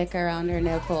lipstick around her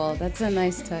nipple. That's a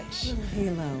nice touch.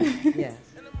 Halo. Yes.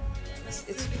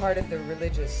 It's part of the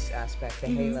religious aspect, the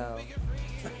halo.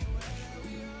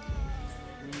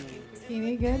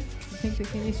 Kini, good? You take the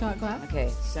Kini shot glass?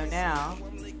 Okay, so now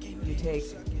you take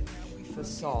the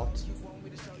salt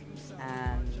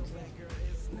and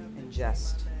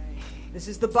ingest. This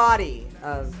is the body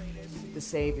of the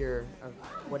Savior of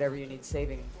whatever you need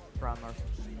saving from or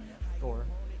for.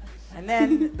 And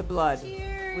then the blood,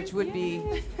 which would be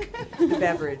the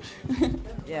beverage.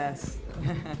 Yes.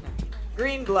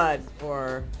 Green blood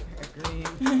for a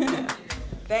green.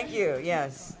 Thank you,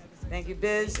 yes. Thank you,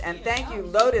 Biz. And thank you,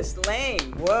 Lotus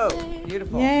Lane. Whoa,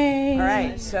 beautiful. Yay. All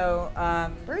right, so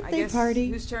birthday I guess party.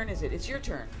 Whose turn is it? It's your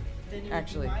turn,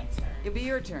 actually. It'll be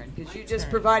your turn, because you just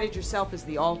provided yourself as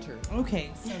the altar. Okay,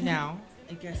 so now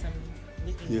I guess I'm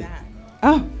licking that.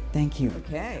 Oh, thank you.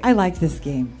 Okay. I like this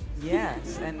game.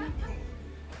 Yes, and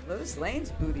Lotus Lane's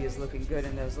booty is looking good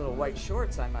in those little white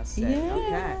shorts, I must say. Yeah.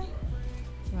 Okay.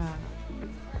 Wow.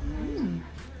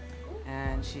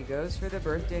 And she goes for the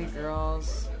birthday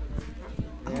girl's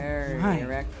very right.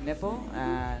 erect nipple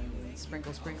and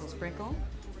sprinkle, sprinkle, sprinkle.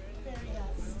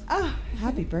 Ah,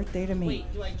 happy birthday to me.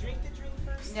 Wait, do I drink the drink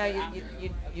first? No,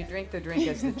 you drink the drink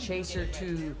as the chaser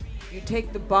to. You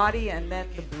take the body and then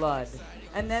the blood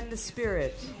and then the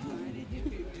spirit.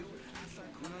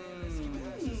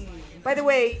 By the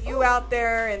way, you out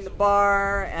there in the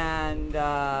bar and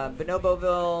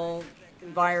Bonoboville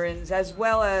environs, as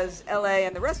well as LA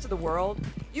and the rest of the world,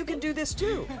 you can do this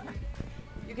too.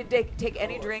 You can take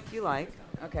any drink you like.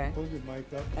 Okay. Hold your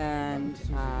mic up. And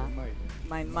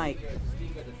my mic.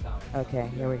 Okay,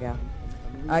 here we go.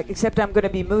 Except I'm going to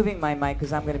be moving my mic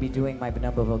because I'm going to be doing my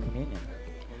Bonoboville communion.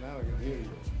 Well, now I can hear you.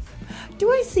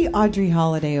 Do I see Audrey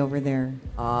Holiday over there?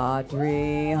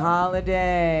 Audrey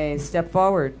Holiday, step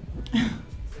forward.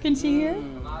 Can she hear?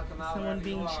 Someone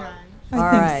being shy.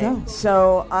 I think so.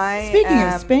 So I Speaking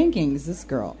am, of spankings, this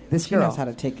girl. This she girl knows how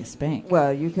to take a spank.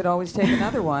 Well, you could always take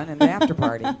another one in the after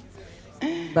party.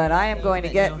 But I am going to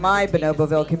get my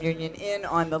Bonoboville communion in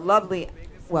on the lovely,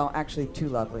 well, actually two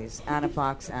lovelies, Anna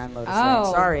Fox and Lotus Lane.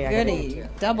 Oh, Sorry, I goody.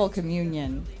 got Double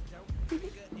communion.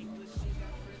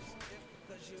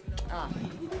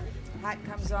 Hat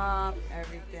comes off,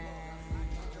 everything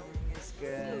is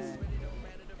good.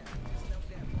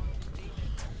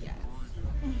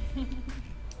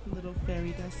 Little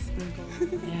fairy dust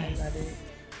sprinkles. Yes.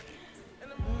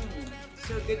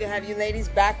 So good to have you ladies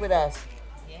back with us.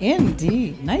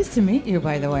 Indeed. Nice to meet you,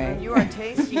 by the way. You are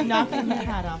tasty. Keep knocking the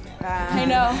hat off. I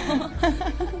know.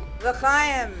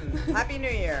 L'chaim. Happy New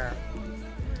Year.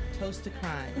 Toast to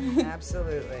crime.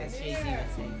 Absolutely. As Jay-Z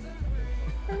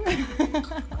would say.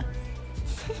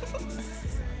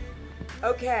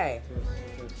 Okay.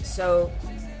 So,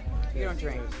 you don't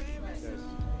drink.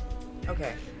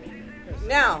 Okay.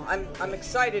 Now, I'm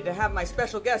excited to have my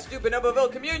special guest do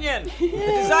Bonoboville Communion. The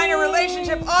Designer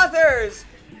Relationship authors,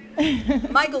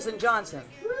 Michaels and Johnson.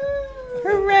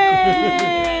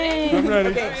 Hooray! I'm ready.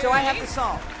 Okay, so I have the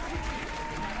salt.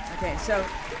 Okay, so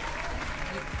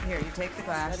here you take the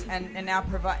glass and now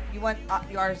provide. You want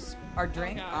our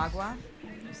drink, agua?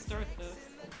 Start this.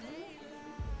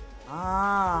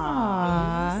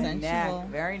 Neck.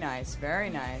 Very nice, very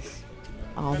nice.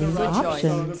 All An these erogenous options.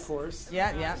 zone, of course.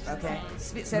 Yeah, okay.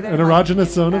 Say that An erogenous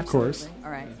zone, of course. All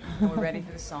right, and we're ready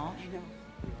for the salt.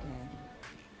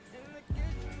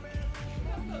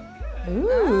 Okay. Ooh.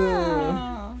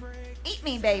 Oh. Eat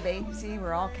me, baby. See,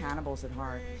 we're all cannibals at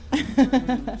heart.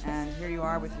 And here you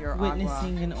are with your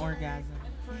Witnessing agua. an orgasm.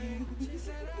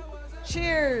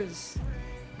 Cheers.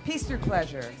 Peace through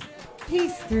pleasure.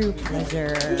 Peace through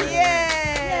pleasure.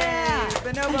 Yay!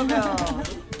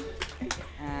 Bonoboville.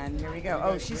 And here we go.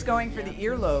 Oh, she's going for the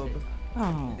earlobe.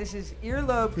 Oh. This is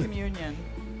earlobe communion.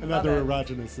 Another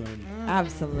erogenous zone.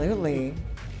 Absolutely.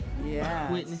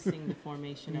 Yeah. Witnessing the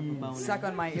formation of a boner. Suck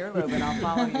on my earlobe and I'll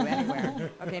follow you anywhere.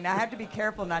 Okay, now I have to be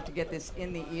careful not to get this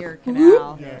in the ear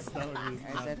canal. Yes, that would be.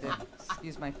 I had to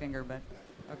use my finger, but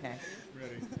okay.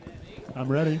 Ready. I'm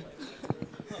ready.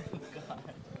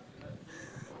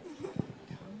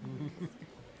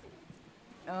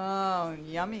 Oh,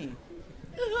 yummy.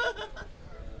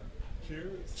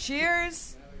 Cheers.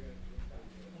 Cheers.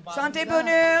 Santé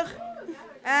bonheur.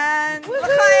 And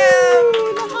l'chaim.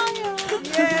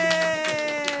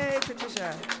 Yay,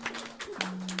 Patricia.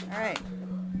 All right.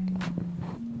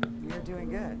 You're doing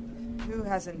good. Who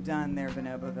hasn't done their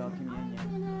Bonoboville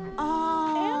communion?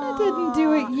 Oh, Anna didn't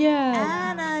do it yet.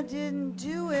 Anna didn't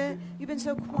do it. You've been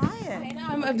so quiet.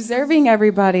 I'm observing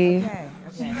everybody. Okay.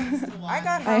 I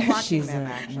got her watching she's them, a-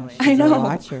 actually. I know.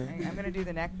 Watcher. I'm going to do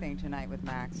the neck thing tonight with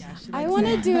Max. I want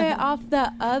to do it off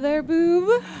the other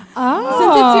boob. Oh.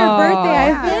 Since it's your birthday, I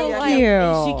Yeah, feel yeah, like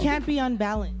you. She can't be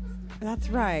unbalanced. That's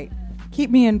right. Keep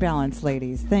me in balance,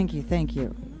 ladies. Thank you. Thank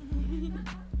you.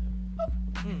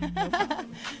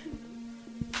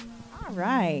 All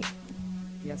right.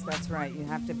 Yes, that's right. You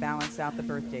have to balance out the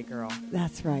birthday girl.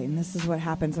 That's right. And this is what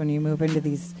happens when you move into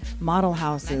these model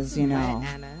houses, you know.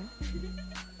 Anna.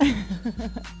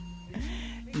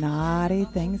 Naughty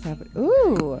things happen.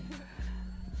 Ooh.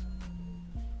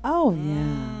 Oh,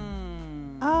 yeah.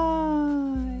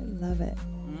 Oh, I love it.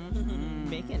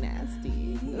 Make it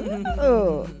nasty.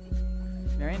 Ooh.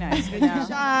 Very nice. Good Now,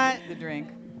 shot. the drink.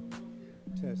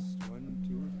 Test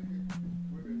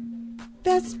 1, 2.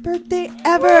 Best birthday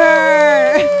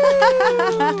ever.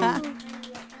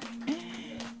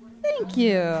 Thank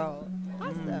you.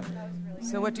 Awesome.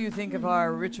 So what do you think of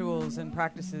our rituals and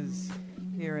practices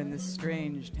here in this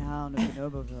strange town of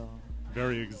Bonoboville?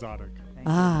 Very exotic.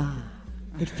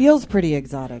 It feels pretty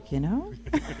exotic, you know?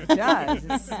 It does.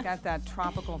 It's got that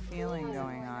tropical feeling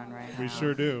going on right now. We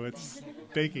sure do. It's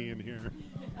baking in here.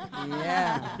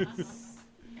 Yeah.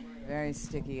 Very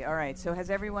sticky. All right. So has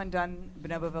everyone done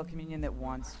Bonoboville Communion that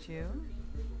wants to?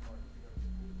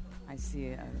 I see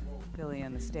a filly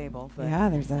in the stable. But Yeah,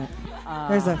 there's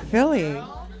a filly.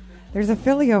 There's a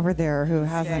filly over there who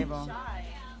hasn't. Stable.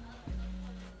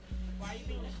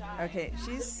 Okay,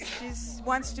 she's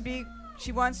wants to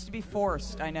be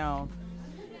forced. I know.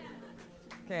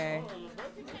 Okay,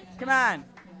 come on,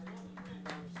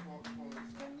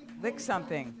 lick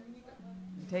something.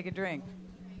 Take a drink.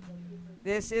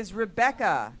 This is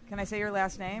Rebecca. Can I say your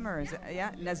last name, or is it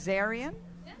Nazarian?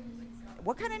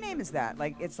 What kind of name is that?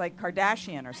 Like it's like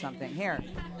Kardashian or something. Here,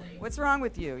 what's wrong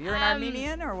with you? You're an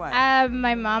Armenian or what?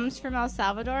 My mom's from El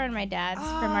Salvador and my dad's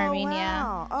from Armenia.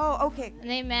 Wow. Oh, okay. And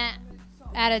they met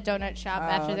at a donut shop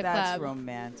after the that's club.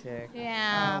 romantic.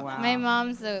 Yeah. Oh, wow. My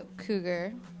mom's a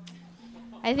cougar.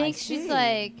 I think she's see.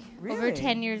 like over Really?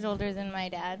 10 years older than my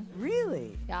dad.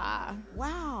 Really? Yeah.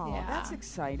 Wow. Yeah. That's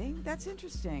exciting. That's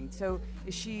interesting. So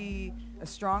is she a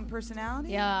strong personality?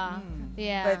 Yeah.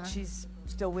 Yeah. But she's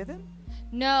still with him?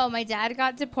 No, my dad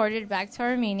got deported back to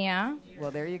Armenia.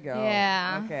 Well, there you go.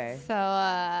 Yeah. Okay. So,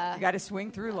 you got to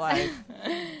swing through life.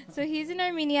 So he's in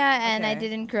Armenia, and I Okay.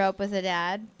 didn't grow up with a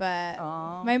dad, but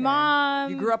Oh, my okay.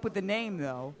 mom. You grew up with the name,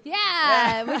 though.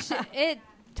 Yeah, which it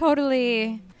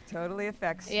totally. Totally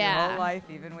affects your Yeah. whole life,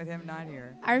 even with him not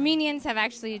here. Armenians have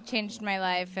actually changed my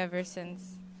life ever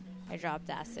since I dropped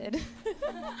acid.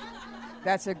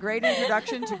 That's a great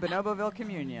introduction to Bonoboville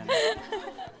Communion.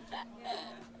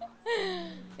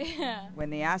 Yeah. When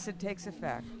the acid takes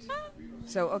effect.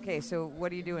 So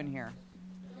what are you doing here?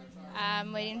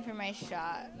 I'm waiting for my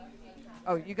shot.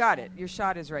 Oh, you got it. Your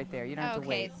shot is right there. You don't have to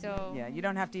wait. Okay, so... Yeah, you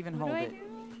don't have to even hold it.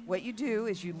 What you do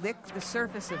is you lick the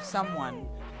surface of someone.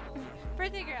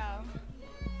 Birthday girl.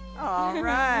 All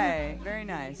right. Very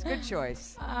nice. Good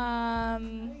choice.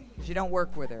 'Cause you don't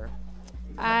work with her.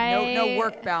 No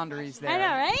work boundaries there. I know,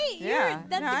 right? Yeah.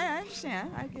 I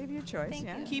understand. I gave you a choice. Thank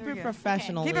you. Keep it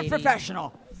professional. Keep it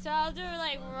professional. So I'll do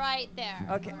like right there.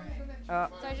 Okay. So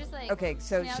I just like... Okay,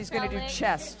 so she's going to do lick.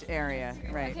 chest area.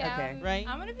 Right, okay. Right.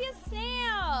 I'm going to be a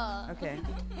snail. Okay.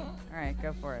 All right,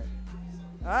 go for it.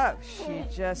 Oh, she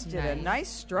just did a nice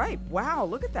stripe. Wow,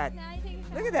 look at that.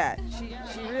 Look at that. She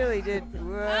really did.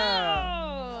 Whoa.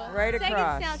 Oh. Right Second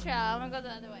across. snail trail. I'm going to go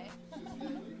the other way.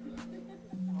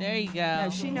 There you go. No,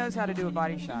 she knows how to do a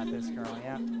body shot, this girl,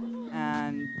 yeah.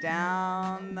 And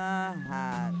down the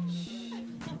hatch.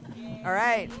 All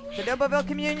right, the Bonoboville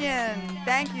Communion.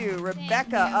 Thank you,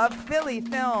 Rebecca of Philly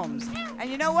Films. And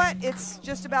you know what? It's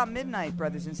just about midnight,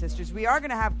 brothers and sisters. We are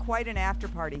going to have quite an after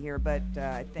party here, but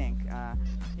I think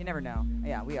you never know.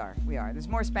 Yeah, we are. There's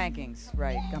more spankings,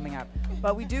 right, coming up.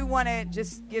 But we do want to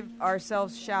just give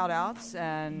ourselves shout-outs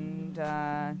and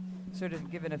sort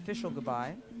of give an official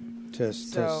goodbye.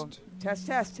 Test.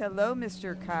 Test. Hello,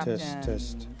 Mr. Captain.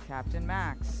 Test. Captain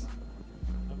Max.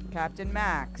 Captain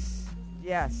Max.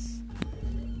 Yes.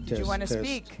 Did you want to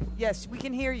speak? Yes, we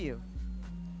can hear you.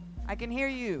 I can hear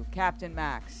you, Captain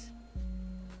Max.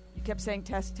 You kept saying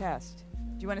test.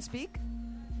 Do you want to speak?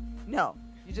 No.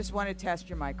 You just want to test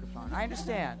your microphone. I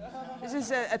understand. This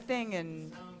is a thing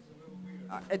in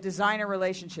a designer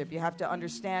relationship. You have to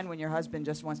understand when your husband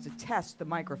just wants to test the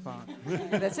microphone.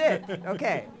 That's it.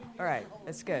 Okay. All right.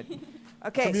 That's good.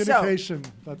 Okay, communication.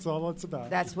 That's all it's about.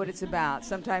 That's what it's about.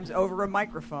 Sometimes over a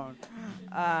microphone.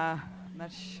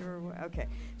 Not sure. Okay.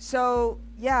 So,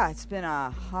 yeah, it's been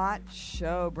a hot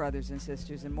show, brothers and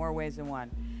sisters, in more ways than one.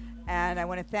 And I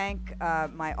want to thank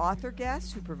my author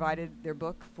guests who provided their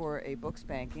book for a book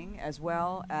spanking, as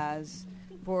well as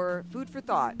for food for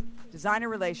thought, designer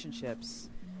relationships.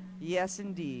 Yes,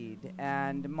 indeed.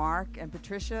 And Mark and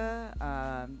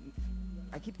Patricia,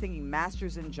 I keep thinking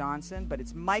Masters and Johnson, but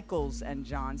it's Michaels and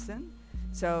Johnson.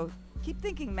 So keep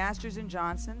thinking Masters and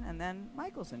Johnson and then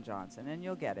Michaels and Johnson, and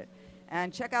you'll get it.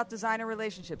 And check out Designer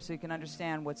Relationships so you can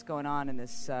understand what's going on in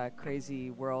this crazy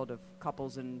world of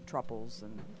couples and truples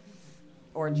and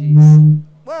orgies.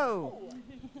 Whoa!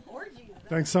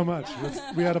 Thanks so much.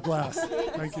 We had a blast.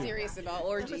 Thank you. Serious about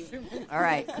orgies. All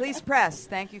right, Cleese Press.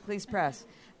 Thank you, Cleese Press.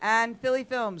 And Philly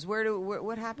Films.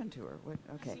 What happened to her?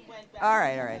 Okay. All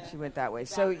right. She went that way.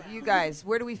 So you guys,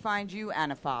 where do we find you,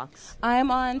 Anna Fox? I'm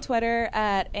on Twitter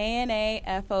at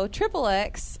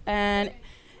ANAFOXXX and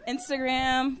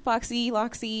Instagram Foxy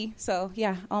Loxy. So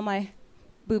yeah, all my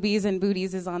boobies and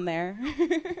booties is on there.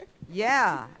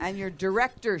 Yeah, and your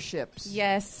directorships.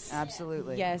 Yes.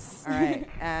 Absolutely. Yes. All right.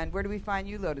 And where do we find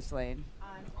you, Lotus Lane?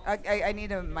 I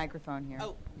need a microphone here.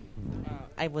 Oh.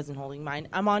 I wasn't holding mine.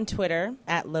 I'm on Twitter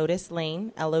at Lotus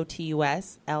Lane,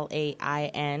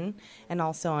 LOTUSLAIN, and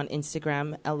also on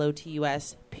Instagram,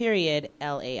 LOTUS.LAIN.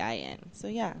 So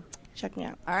yeah, check me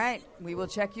out. All right, we will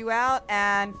check you out.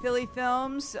 And Philly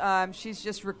Films, she's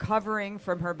just recovering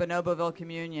from her Bonoboville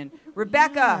communion.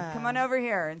 Rebecca, come on over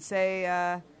here and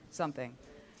say something.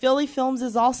 Philly Films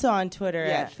is also on Twitter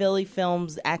Yeah. at Philly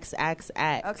Films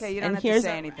XXX. Okay, you don't have to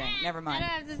say anything. Never mind. I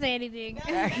don't have to say anything.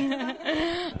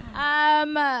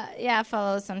 Yeah,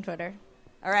 follow us on Twitter.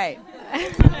 All right.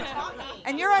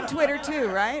 And you're on Twitter too,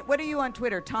 right? What are you on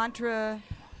Twitter? Tantra?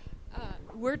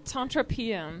 We're Tantra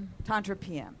PM. Tantra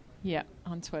PM. Yeah,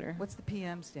 on Twitter. What's the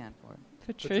PM stand for?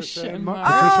 Patricia and Mark.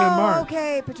 Mark. Patricia and Mark.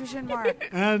 Okay, Patricia and Mark.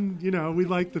 And, we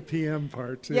like the PM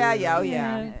part, too. Yeah.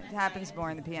 It happens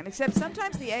more in the PM. Except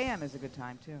sometimes the AM is a good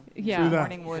time, too. Yeah.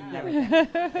 Morning wood and everything.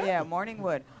 Yeah, morning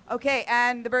wood. Okay,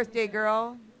 and the birthday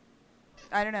girl,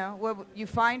 I don't know. Well, you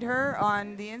find her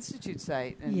on the Institute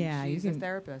site. And Yeah, she's you a can-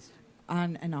 therapist.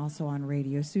 And also on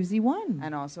Radio Susie 1.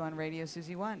 And also on Radio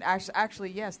Susie 1.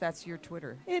 Actually, yes, that's your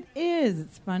Twitter. It is.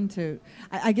 It's fun to...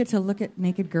 I get to look at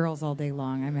naked girls all day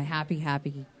long. I'm a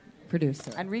happy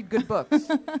producer. And read good books.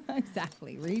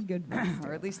 Exactly. Read good books.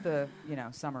 Or at least the,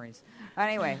 summaries.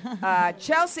 Anyway,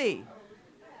 Chelsea.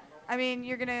 I mean,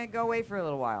 you're going to go away for a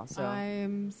little while. So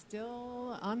I'm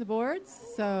still on the boards,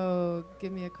 so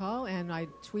give me a call, and I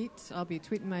tweet. I'll be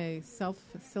tweeting myself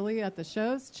silly at the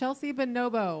shows. Chelsea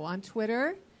Bonobo on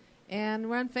Twitter, And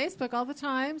we're on Facebook all the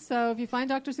time. So if you find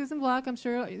Dr. Susan Block, I'm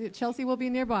sure Chelsea will be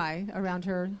nearby around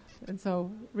her. And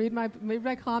so read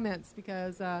my comments,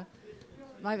 because I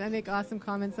make awesome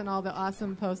comments on all the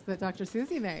awesome posts that Dr.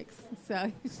 Susie makes. So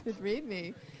you should read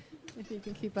me. If you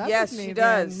can keep up with me, she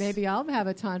does. then maybe I'll have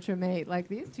a tantra mate like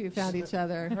these two found each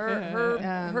other.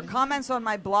 Her comments on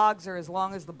my blogs are as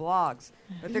long as the blogs,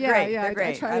 but they're Yeah, great. yeah, They're I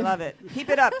great. try I to- love it. Keep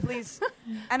it up, please.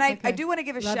 And I Okay. do want to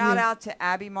give a Love shout you. out to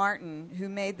Abby Martin, who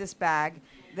made this bag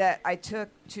that I took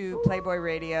to Playboy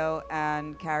Radio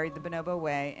and carried the bonobo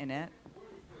away in it,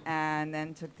 and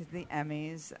then took to the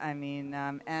Emmys. I mean,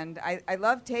 and I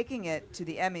love taking it to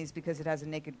the Emmys because it has a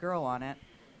naked girl on it.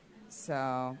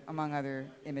 So, among other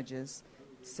images.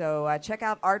 So check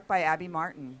out Art by Abby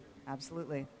Martin.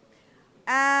 Absolutely.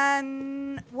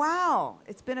 And wow,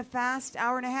 it's been a fast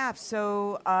hour and a half.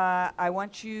 So I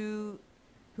want you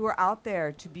who are out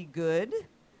there to be good.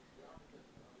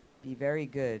 Be very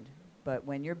good. But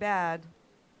when you're bad,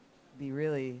 be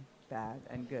really bad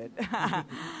and good.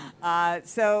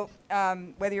 So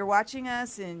whether you're watching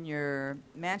us in your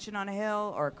mansion on a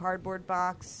hill or a cardboard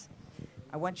box,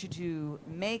 I want you to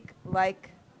make like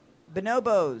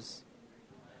bonobos,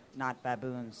 not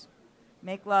baboons.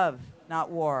 Make love, not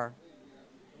war.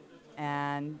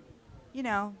 And,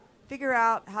 figure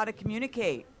out how to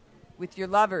communicate with your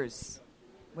lovers,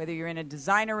 whether you're in a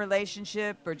designer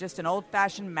relationship or just an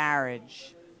old-fashioned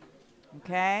marriage.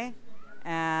 Okay?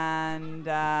 And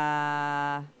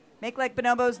make like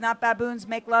bonobos, not baboons.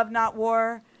 Make love, not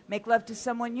war. Make love to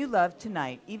someone you love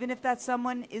tonight, even if that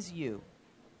someone is you.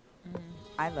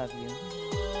 I love you.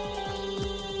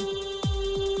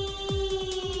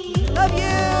 Love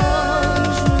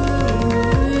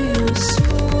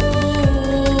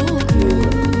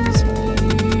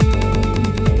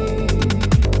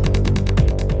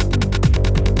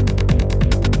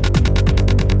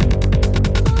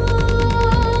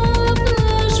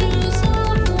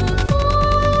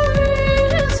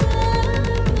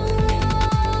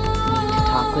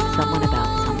Someone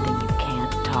about something you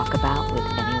can't talk about with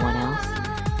anyone else?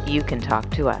 You can talk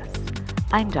to us.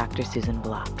 I'm Dr. Susan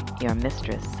Block, your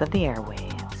mistress of the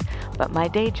airwaves, but my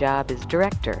day job is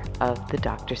director of the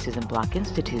Dr. Susan Block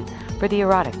Institute for the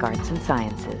Erotic Arts and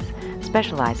Sciences,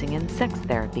 specializing in sex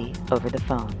therapy over the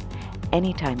phone.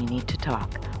 Anytime you need to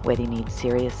talk, whether you need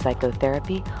serious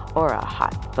psychotherapy or a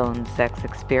hot phone sex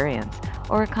experience,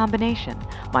 or a combination,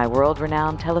 my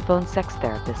world-renowned telephone sex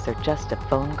therapists are just a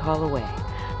phone call away.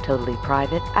 Totally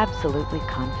private, absolutely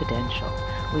confidential.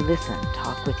 We listen,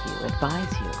 talk with you,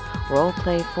 advise you, role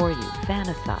play for you,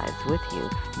 fantasize with you.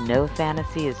 No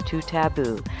fantasy is too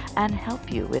taboo, and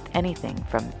help you with anything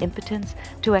from impotence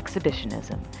to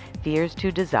exhibitionism, fears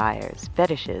to desires,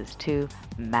 fetishes to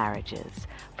marriages.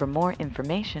 For more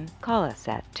information, call us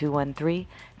at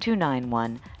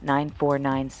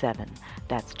 213-291-9497.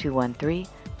 That's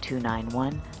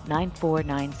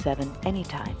 213-291-9497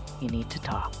 anytime you need to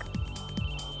talk.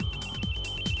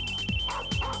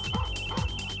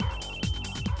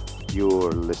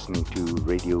 You're listening to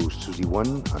Radio Susie 1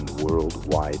 on the World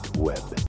Wide Web.